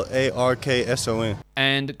 JORDANCLARKSON.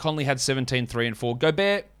 And Conley had 17, 3 and 4.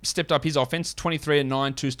 Gobert stepped up his offense, 23 and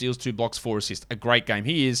 9, 2 steals, 2 blocks, 4 assists. A great game.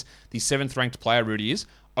 He is the 7th ranked player, Rudy is,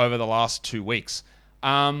 over the last 2 weeks.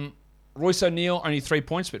 Royce O'Neal, only 3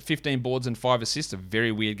 points, but 15 boards and 5 assists. A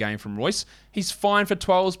very weird game from Royce. He's fine for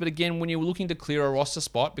 12s, but again, when you're looking to clear a roster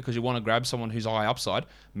spot because you want to grab someone who's high upside,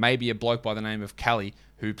 maybe a bloke by the name of Callie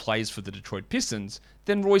who plays for the Detroit Pistons,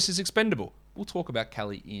 then Royce is expendable. We'll talk about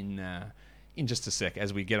Callie in just a sec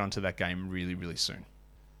as we get onto that game really, really soon.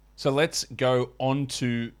 So let's go on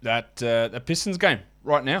to that Pistons game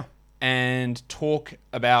right now and talk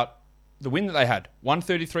about the win that they had.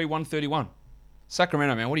 133-131.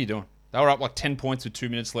 Sacramento, man, what are you doing? They were up like 10 points with 2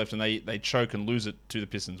 minutes left, and they choke and lose it to the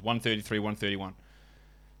Pistons. 133-131.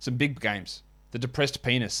 Some big games. The depressed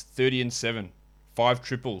penis, 30 and 7. 5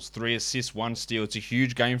 triples, 3 assists, 1 steal. It's a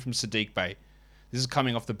huge game from Saddiq Bey. This is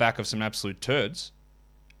coming off the back of some absolute turds.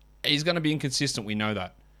 He's going to be inconsistent, we know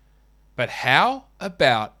that. But how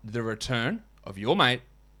about the return of your mate,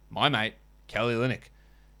 my mate, Kelly Olynyk?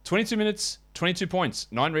 22 minutes, 22 points,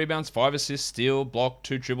 9 rebounds, 5 assists, steal, block,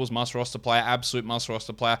 2 triples, must roster player, absolute must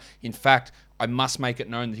roster player. In fact, I must make it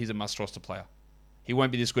known that he's a must roster player. He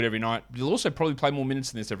won't be this good every night, but he'll also probably play more minutes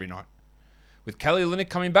than this every night. With Kelly Olynyk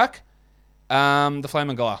coming back, the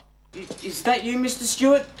Flamin' Galah. Is that you, Mr.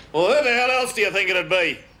 Stewart? Well, who the hell else do you think it'd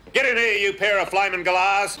be? Get in here, you pair of Flamin'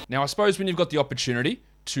 Galahs. Now, I suppose when you've got the opportunity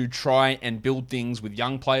to try and build things with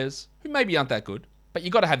young players who maybe aren't that good, but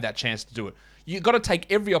you've got to have that chance to do it. You've got to take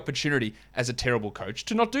every opportunity as a terrible coach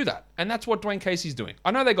to not do that. And that's what Dwayne Casey's doing.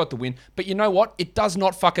 I know they got the win, but you know what? It does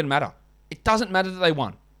not fucking matter. It doesn't matter that they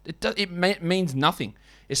won. It means nothing,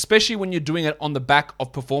 especially when you're doing it on the back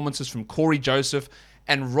of performances from Corey Joseph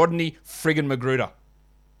and Rodney friggin' Magruder.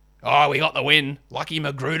 Oh, we got the win. Lucky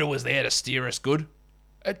Magruder was there to steer us good.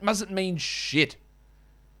 It doesn't mean shit.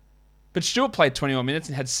 But Stewart played 21 minutes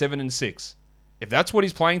and had 7 and 6. If that's what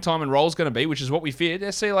his playing time and role is going to be, which is what we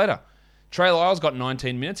feared, see you later. Trey Lyles got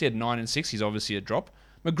 19 minutes. He had 9 and 6. He's obviously a drop.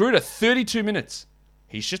 Magruder, 32 minutes.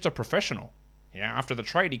 He's just a professional. Yeah, after the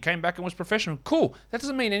trade, he came back and was professional. Cool. That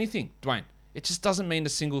doesn't mean anything, Dwayne. It just doesn't mean a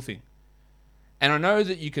single thing. And I know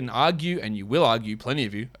that you can argue, and you will argue, plenty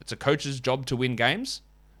of you, it's a coach's job to win games.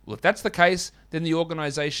 Well, if that's the case, then the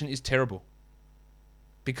organization is terrible.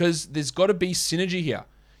 Because there's got to be synergy here.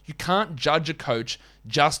 You can't judge a coach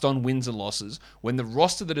just on wins and losses when the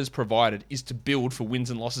roster that is provided is to build for wins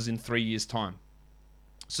and losses in 3 years' time.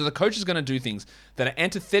 So the coach is going to do things that are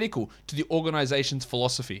antithetical to the organization's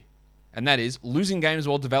philosophy. And that is losing games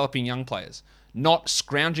while developing young players, not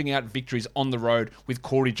scrounging out victories on the road with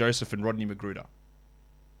Corey Joseph and Rodney Magruder.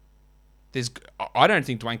 I don't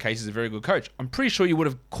think Dwayne Casey is a very good coach. I'm pretty sure you would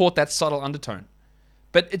have caught that subtle undertone.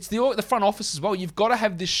 But it's the front office as well. You've got to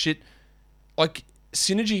have this shit, like,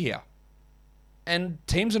 synergy here. And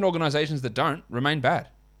teams and organizations that don't remain bad.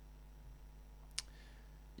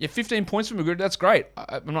 Yeah, 15 points from Magruder, that's great.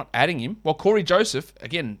 I'm not adding him. While Corey Joseph,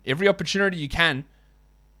 again, every opportunity you can,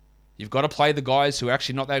 you've got to play the guys who are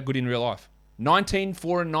actually not that good in real life. 19,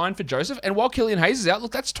 4 and 9 for Joseph. And while Killian Hayes is out,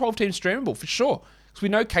 look, that's 12-team streamable for sure. Because we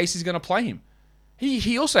know Casey's going to play him.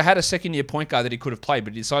 He also had a second-year point guard that he could have played,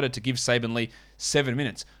 but he decided to give Saben Lee 7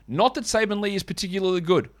 minutes. Not that Saben Lee is particularly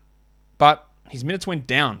good, but his minutes went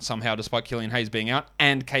down somehow despite Killian Hayes being out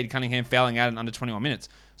and Cade Cunningham fouling out in under 21 minutes.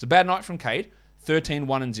 It's a bad night from Cade. 13,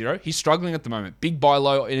 1 and 0. He's struggling at the moment. Big buy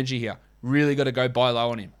low energy here. Really got to go buy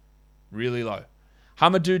low on him. Really low.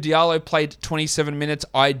 Hamidou Diallo played 27 minutes.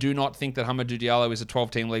 I do not think that Hamidou Diallo is a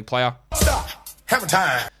 12-team league player. Stop. Have a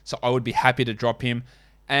time. So I would be happy to drop him.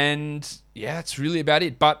 And yeah, that's really about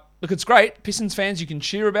it. But look, it's great. Pistons fans, you can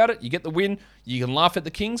cheer about it. You get the win. You can laugh at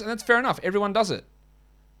the Kings. And that's fair enough. Everyone does it.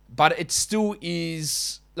 But it still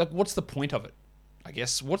is, like, what's the point of it? I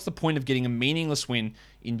guess, what's the point of getting a meaningless win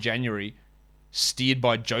in January steered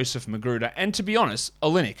by Joseph Magruder? And to be honest,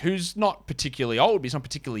 Olynyk, who's not particularly old, but he's not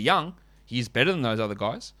particularly young. He's better than those other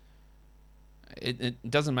guys. It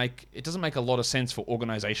doesn't make a lot of sense for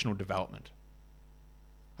organizational development.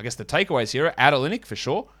 I guess the takeaways here are add Olynyk for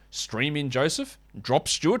sure, stream in Joseph, drop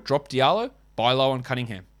Stewart, drop Diallo, buy low on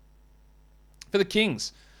Cunningham. For the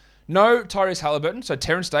Kings, no Tyrese Halliburton, so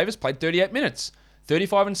Terrence Davis played 38 minutes.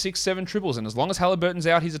 35 and 6, 7 triples, and as long as Halliburton's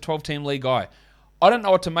out, he's a 12-team league guy. I don't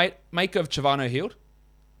know what to make of Chavano Hield.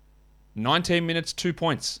 19 minutes, 2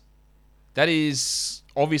 points. That is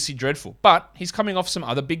obviously dreadful, but he's coming off some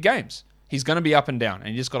other big games. He's going to be up and down,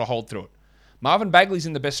 and you just got to hold through it. Marvin Bagley's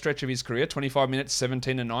in the best stretch of his career, 25 minutes,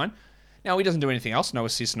 17 and 9. Now, he doesn't do anything else, no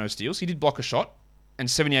assists, no steals. He did block a shot, and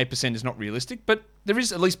 78% is not realistic, but there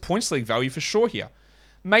is at least points league value for sure here.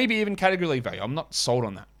 Maybe even category league value. I'm not sold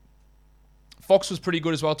on that. Fox was pretty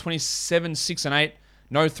good as well, 27, 6 and 8.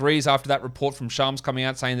 No threes after that report from Shams coming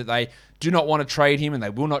out saying that they do not want to trade him and they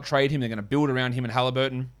will not trade him. They're going to build around him and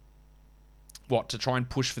Halliburton. What, to try and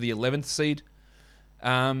push for the 11th seed?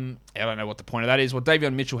 I don't know what the point of that is. Well,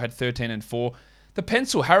 Davion Mitchell had 13 and 4. The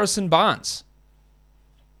pencil, Harrison Barnes.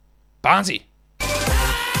 Barnesy.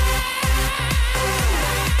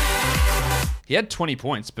 He had 20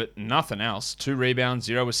 points, but nothing else. 2 rebounds,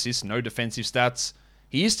 0 assists, no defensive stats.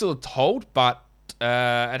 He is still a hold, but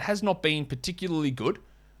it has not been particularly good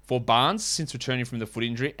for Barnes since returning from the foot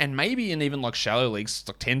injury. And maybe in even like shallow leagues,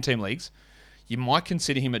 like 10-team leagues, you might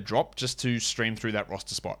consider him a drop just to stream through that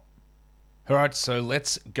roster spot. All right, so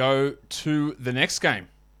let's go to the next game.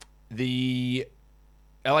 The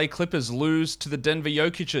LA Clippers lose to the Denver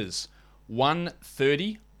Jokic's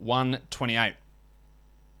 130-128.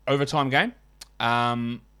 Overtime game.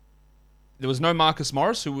 There was no Marcus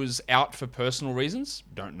Morris, who was out for personal reasons.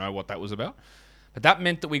 Don't know what that was about. But that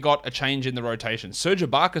meant that we got a change in the rotation. Serge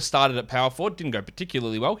Ibaka started at power forward. Didn't go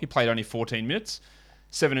particularly well. He played only 14 minutes.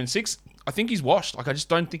 7 and 6. I think he's washed. I just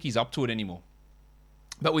don't think he's up to it anymore.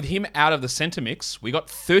 But with him out of the center mix, we got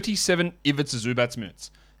 37 Ivica Zubac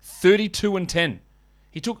minutes. 32 and 10.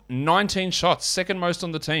 He took 19 shots, second most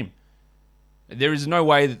on the team. There is no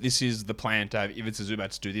way that this is the plan to have Ivica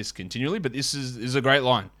Zubac do this continually, but this is a great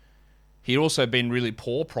line. He'd also been really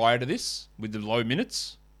poor prior to this with the low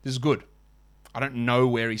minutes. This is good. I don't know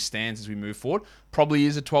where he stands as we move forward. Probably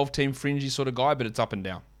is a 12-team fringy sort of guy, but it's up and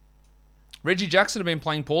down. Reggie Jackson had been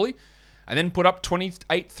playing poorly and then put up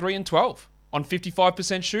 28, 3 and 12 on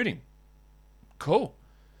 55% shooting. Cool.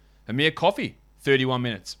 Amir Coffey, 31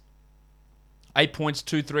 minutes. 8 points,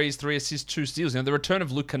 2 threes, 3 assists, 2 steals. Now, the return of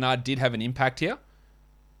Luke Kennard did have an impact here,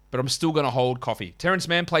 but I'm still going to hold Coffey. Terrence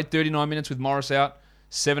Mann played 39 minutes with Morris out,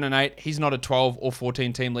 7 and 8. He's not a 12 or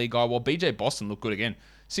 14-team league guy, while BJ Boston looked good again.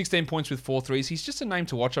 16 points with 4 threes. He's just a name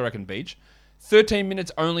to watch, I reckon, Beach. 13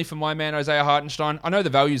 minutes only for my man, Isaiah Hartenstein. I know the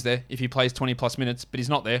value's there if he plays 20-plus minutes, but he's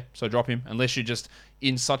not there, so drop him, unless you're just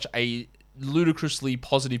in such a ludicrously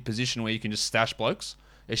positive position where you can just stash blokes.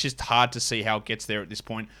 It's just hard to see how it gets there at this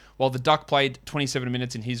point. While the Duck played 27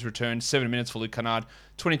 minutes in his return, 7 minutes for Luke Kennard,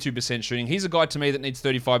 22% shooting. He's a guy to me that needs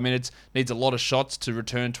 35 minutes, needs a lot of shots to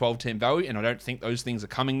return 12-team value, and I don't think those things are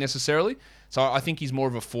coming necessarily. So I think he's more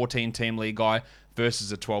of a 14-team league guy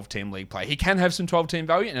versus a 12-team league player. He can have some 12-team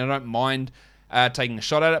value, and I don't mind taking a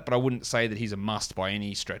shot at it, but I wouldn't say that he's a must by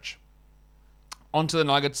any stretch. On to the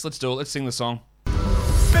Nuggets. Let's do it. Let's sing the song. Big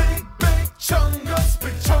chungus,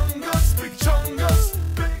 big chungus, big chungus,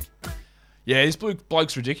 big. Yeah, this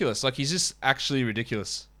bloke's ridiculous. Like, he's just actually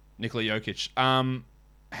ridiculous, Nikola Jokic. How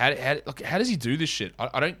does he do this shit?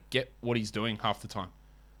 I don't get what he's doing half the time.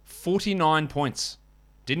 49 points.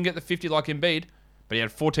 Didn't get the 50 like Embiid, but he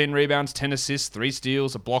had 14 rebounds, 10 assists, 3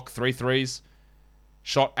 steals, a block, 3 threes.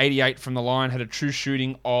 Shot 88 from the line, had a true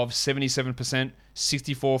shooting of 77%,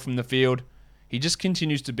 64 from the field. He just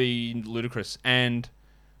continues to be ludicrous, and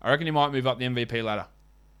I reckon he might move up the MVP ladder.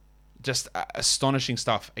 Just astonishing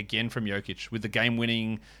stuff again from Jokic with the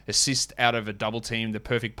game-winning assist out of a double team, the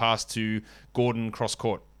perfect pass to Gordon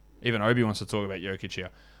cross-court. Even Obi wants to talk about Jokic here.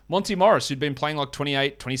 Monty Morris, who'd been playing like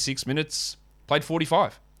 28, 26 minutes, played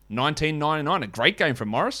 45. 19, 9 and 9. A great game from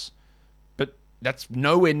Morris, but that's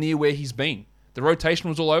nowhere near where he's been. The rotation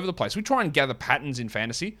was all over the place. We try and gather patterns in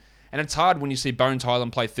fantasy, and it's hard when you see Bones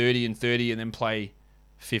Highland play 30 and 30 and then play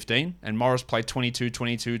 15, and Morris play 22,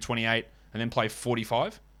 22, 28, and then play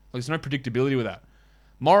 45. There's no predictability with that.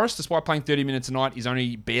 Morris, despite playing 30 minutes a night, is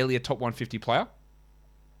only barely a top 150 player.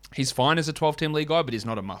 He's fine as a 12-team league guy, but he's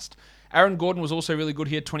not a must. Aaron Gordon was also really good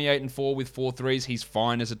here, 28 and 4 with 4 threes. He's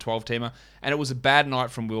fine as a 12-teamer. And it was a bad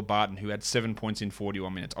night from Will Barton, who had 7 points in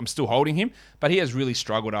 41 minutes. I'm still holding him, but he has really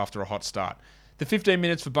struggled after a hot start. The 15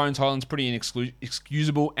 minutes for Bones Highland's pretty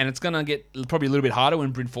inexcusable, and it's going to get probably a little bit harder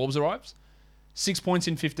when Bryn Forbes arrives. 6 points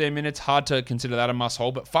in 15 minutes, hard to consider that a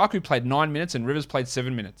must-hold, but Faku played 9 minutes and Rivers played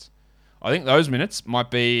 7 minutes. I think those minutes might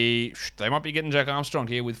be getting Jack Armstrong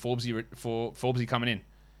here with Forbesy coming in.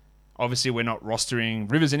 Obviously, we're not rostering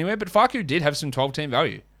Rivers anywhere, but Faku did have some 12-team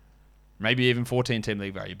value. Maybe even 14-team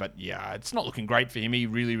league value, but yeah, it's not looking great for him. He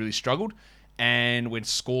really, really struggled and went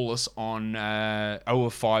scoreless on 0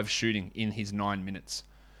 of 5 shooting in his 9 minutes.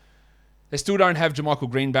 They still don't have JaMychal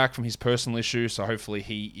Green back from his personal issue, so hopefully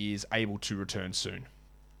he is able to return soon.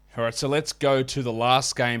 All right, so let's go to the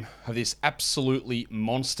last game of this absolutely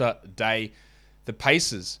monster day. The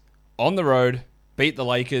Pacers on the road beat the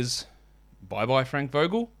Lakers. Bye-bye, Frank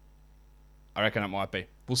Vogel. I reckon it might be.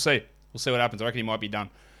 We'll see. We'll see what happens. I reckon he might be done.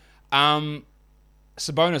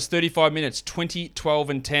 Sabonis, 35 minutes, 20, 12,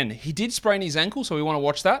 and 10. He did sprain his ankle, so we want to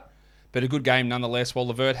watch that. But a good game nonetheless, while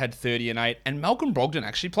Levert had 30 and 8. And Malcolm Brogdon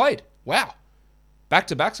actually played. Wow.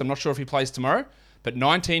 Back-to-backs. I'm not sure if he plays tomorrow. But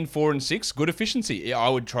 19, 4, and 6. Good efficiency. Yeah, I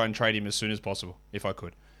would try and trade him as soon as possible, if I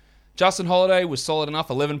could. Justin Holiday was solid enough.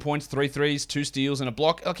 11 points, 3 threes, 2 steals, and a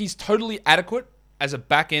block. Like, he's totally adequate as a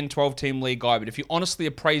back-end 12-team league guy. But if you honestly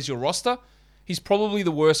appraise your roster, he's probably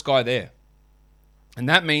the worst guy there. And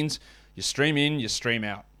that means you stream in, you stream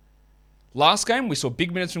out. Last game, we saw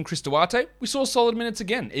big minutes from Chris Duarte. We saw solid minutes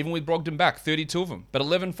again, even with Brogdon back, 32 of them. But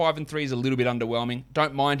 11, 5, and 3 is a little bit underwhelming.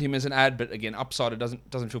 Don't mind him as an ad, but again, upside it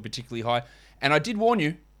doesn't feel particularly high. And I did warn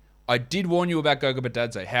you about Goga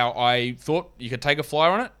Bitadze, how I thought you could take a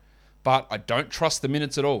flyer on it, but I don't trust the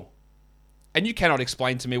minutes at all. And you cannot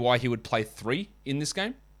explain to me why he would play 3 in this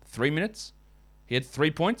game. 3 minutes. He had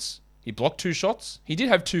 3 points. He blocked 2 shots. He did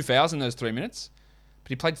have 2 fouls in those 3 minutes,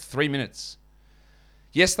 but he played 3 minutes.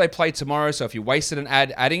 Yes, they play tomorrow, so if you wasted an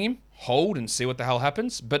ad adding him, hold and see what the hell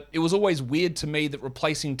happens. But it was always weird to me that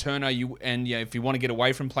replacing Turner, if you want to get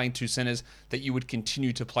away from playing 2 centers, that you would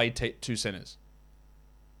continue to play 2 centers.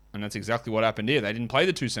 And that's exactly what happened here. They didn't play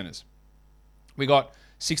the 2 centers. We got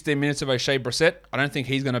 16 minutes of O'Shea Brissett. I don't think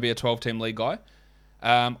he's going to be a 12-team league guy.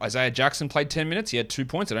 Isaiah Jackson played 10 minutes. He had 2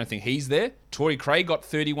 points. I don't think he's there. Torrey Craig got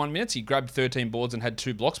 31 minutes. He grabbed 13 boards and had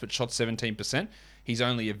 2 blocks, but shot 17%. He's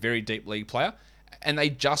only a very deep league player. And they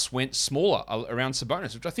just went smaller around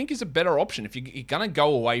Sabonis, which I think is a better option. If you're going to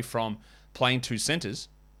go away from playing 2 centers,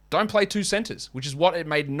 don't play 2 centers, which is what it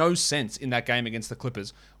made no sense in that game against the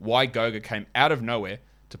Clippers, why Goga came out of nowhere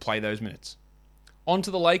to play those minutes. On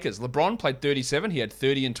to the Lakers. LeBron played 37. He had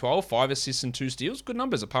 30 and 12, 5 assists and 2 steals. Good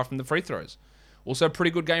numbers apart from the free throws. Also a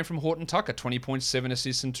pretty good game from Horton Tucker, 20 points, 7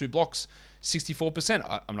 assists and 2 blocks,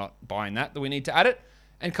 64%. I'm not buying that we need to add it.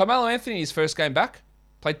 And Carmelo Anthony, his first game back,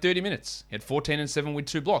 played 30 minutes. He had 14 and 7 with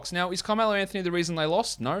 2 blocks. Now, is Carmelo Anthony the reason they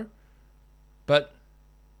lost? No. But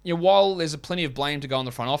while there's plenty of blame to go on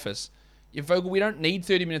the front office, Vogel, we don't need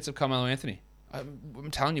 30 minutes of Carmelo Anthony. I'm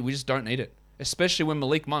telling you, we just don't need it. Especially when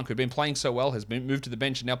Malik Monk, who'd been playing so well, has been moved to the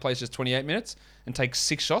bench and now plays just 28 minutes and takes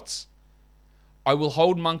 6 shots. I will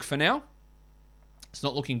hold Monk for now. It's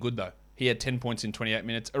not looking good, though. He had 10 points in 28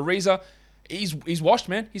 minutes. Ariza, he's washed,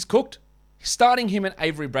 man. He's cooked. Starting him and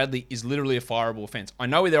Avery Bradley is literally a fireable offense. I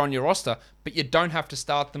know they're on your roster, but you don't have to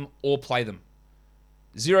start them or play them.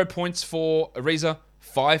 0 points for Ariza,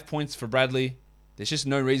 5 points for Bradley. There's just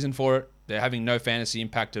no reason for it. They're having no fantasy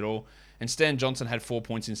impact at all. And Stan Johnson had 4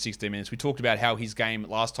 points in 16 minutes. We talked about how his game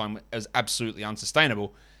last time was absolutely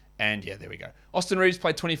unsustainable. And yeah, there we go. Austin Reeves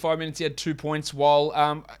played 25 minutes. He had 2 points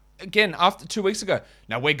while... Again, after 2 weeks ago,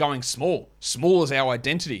 now we're going small. Small is our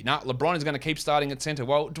identity. Now, LeBron is going to keep starting at center.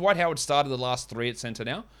 Well, Dwight Howard started the last 3 at center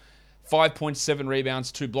now. 5 points, 7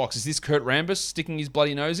 rebounds, 2 blocks. Is this Kurt Rambis sticking his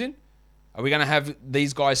bloody nose in? Are we going to have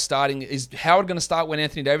these guys starting? Is Howard going to start when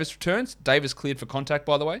Anthony Davis returns? Davis cleared for contact,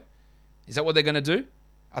 by the way. Is that what they're going to do?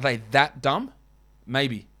 Are they that dumb?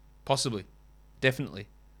 Maybe. Possibly. Definitely.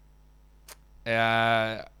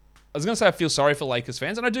 I was going to say I feel sorry for Lakers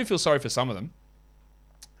fans, and I do feel sorry for some of them.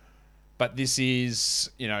 But this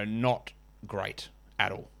is, not great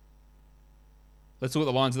at all. Let's look at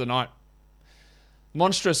the lines of the night.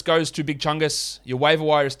 Monstrous goes to Big Chungus. Your waiver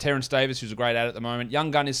wire is Terrence Davis, who's a great ad at the moment.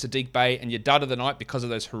 Young gun is Sadiq Bey. And your dud of the night, because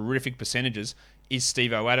of those horrific percentages, is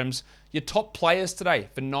Steve-O Adams. Your top players today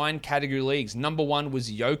for 9 category leagues. Number 1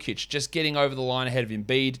 was Jokic, just getting over the line ahead of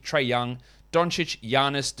Embiid, Trae Young, Doncic,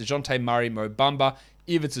 Giannis, DeJounte Murray, Mo Bamba,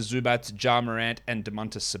 Ivica Zubac, Ja Morant, and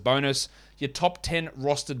Domantas Sabonis. Your top 10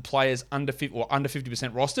 rostered players under 50%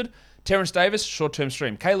 rostered. Terrence Davis, short-term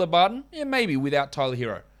stream. Caleb Barton, maybe without Tyler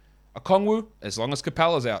Hero. Okongwu, as long as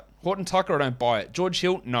Capela's out. Horton Tucker, I don't buy it. George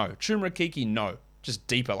Hill, no. Chuma Rakiki, no. Just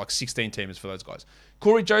deeper, like 16 teamers for those guys.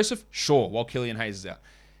 Corey Joseph, sure, while Killian Hayes is out.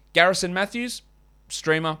 Garrison Matthews,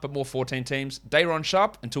 streamer, but more 14 teams. Dayron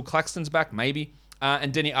Sharp, until Claxton's back, maybe.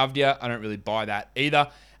 And Denny Avdia, I don't really buy that either.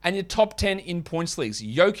 And your top 10 in points leagues.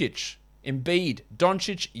 Jokic, Embiid,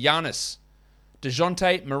 Doncic, Giannis,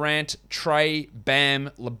 DeJounte, Morant, Trae, Bam,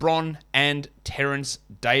 LeBron, and Terrence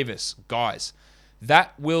Davis. Guys,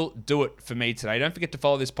 that will do it for me today. Don't forget to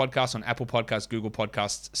follow this podcast on Apple Podcasts, Google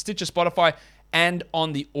Podcasts, Stitcher, Spotify, and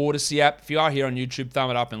on the Odyssey app. If you are here on YouTube, thumb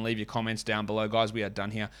it up and leave your comments down below. Guys, we are done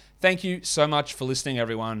here. Thank you so much for listening,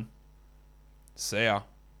 everyone. See ya.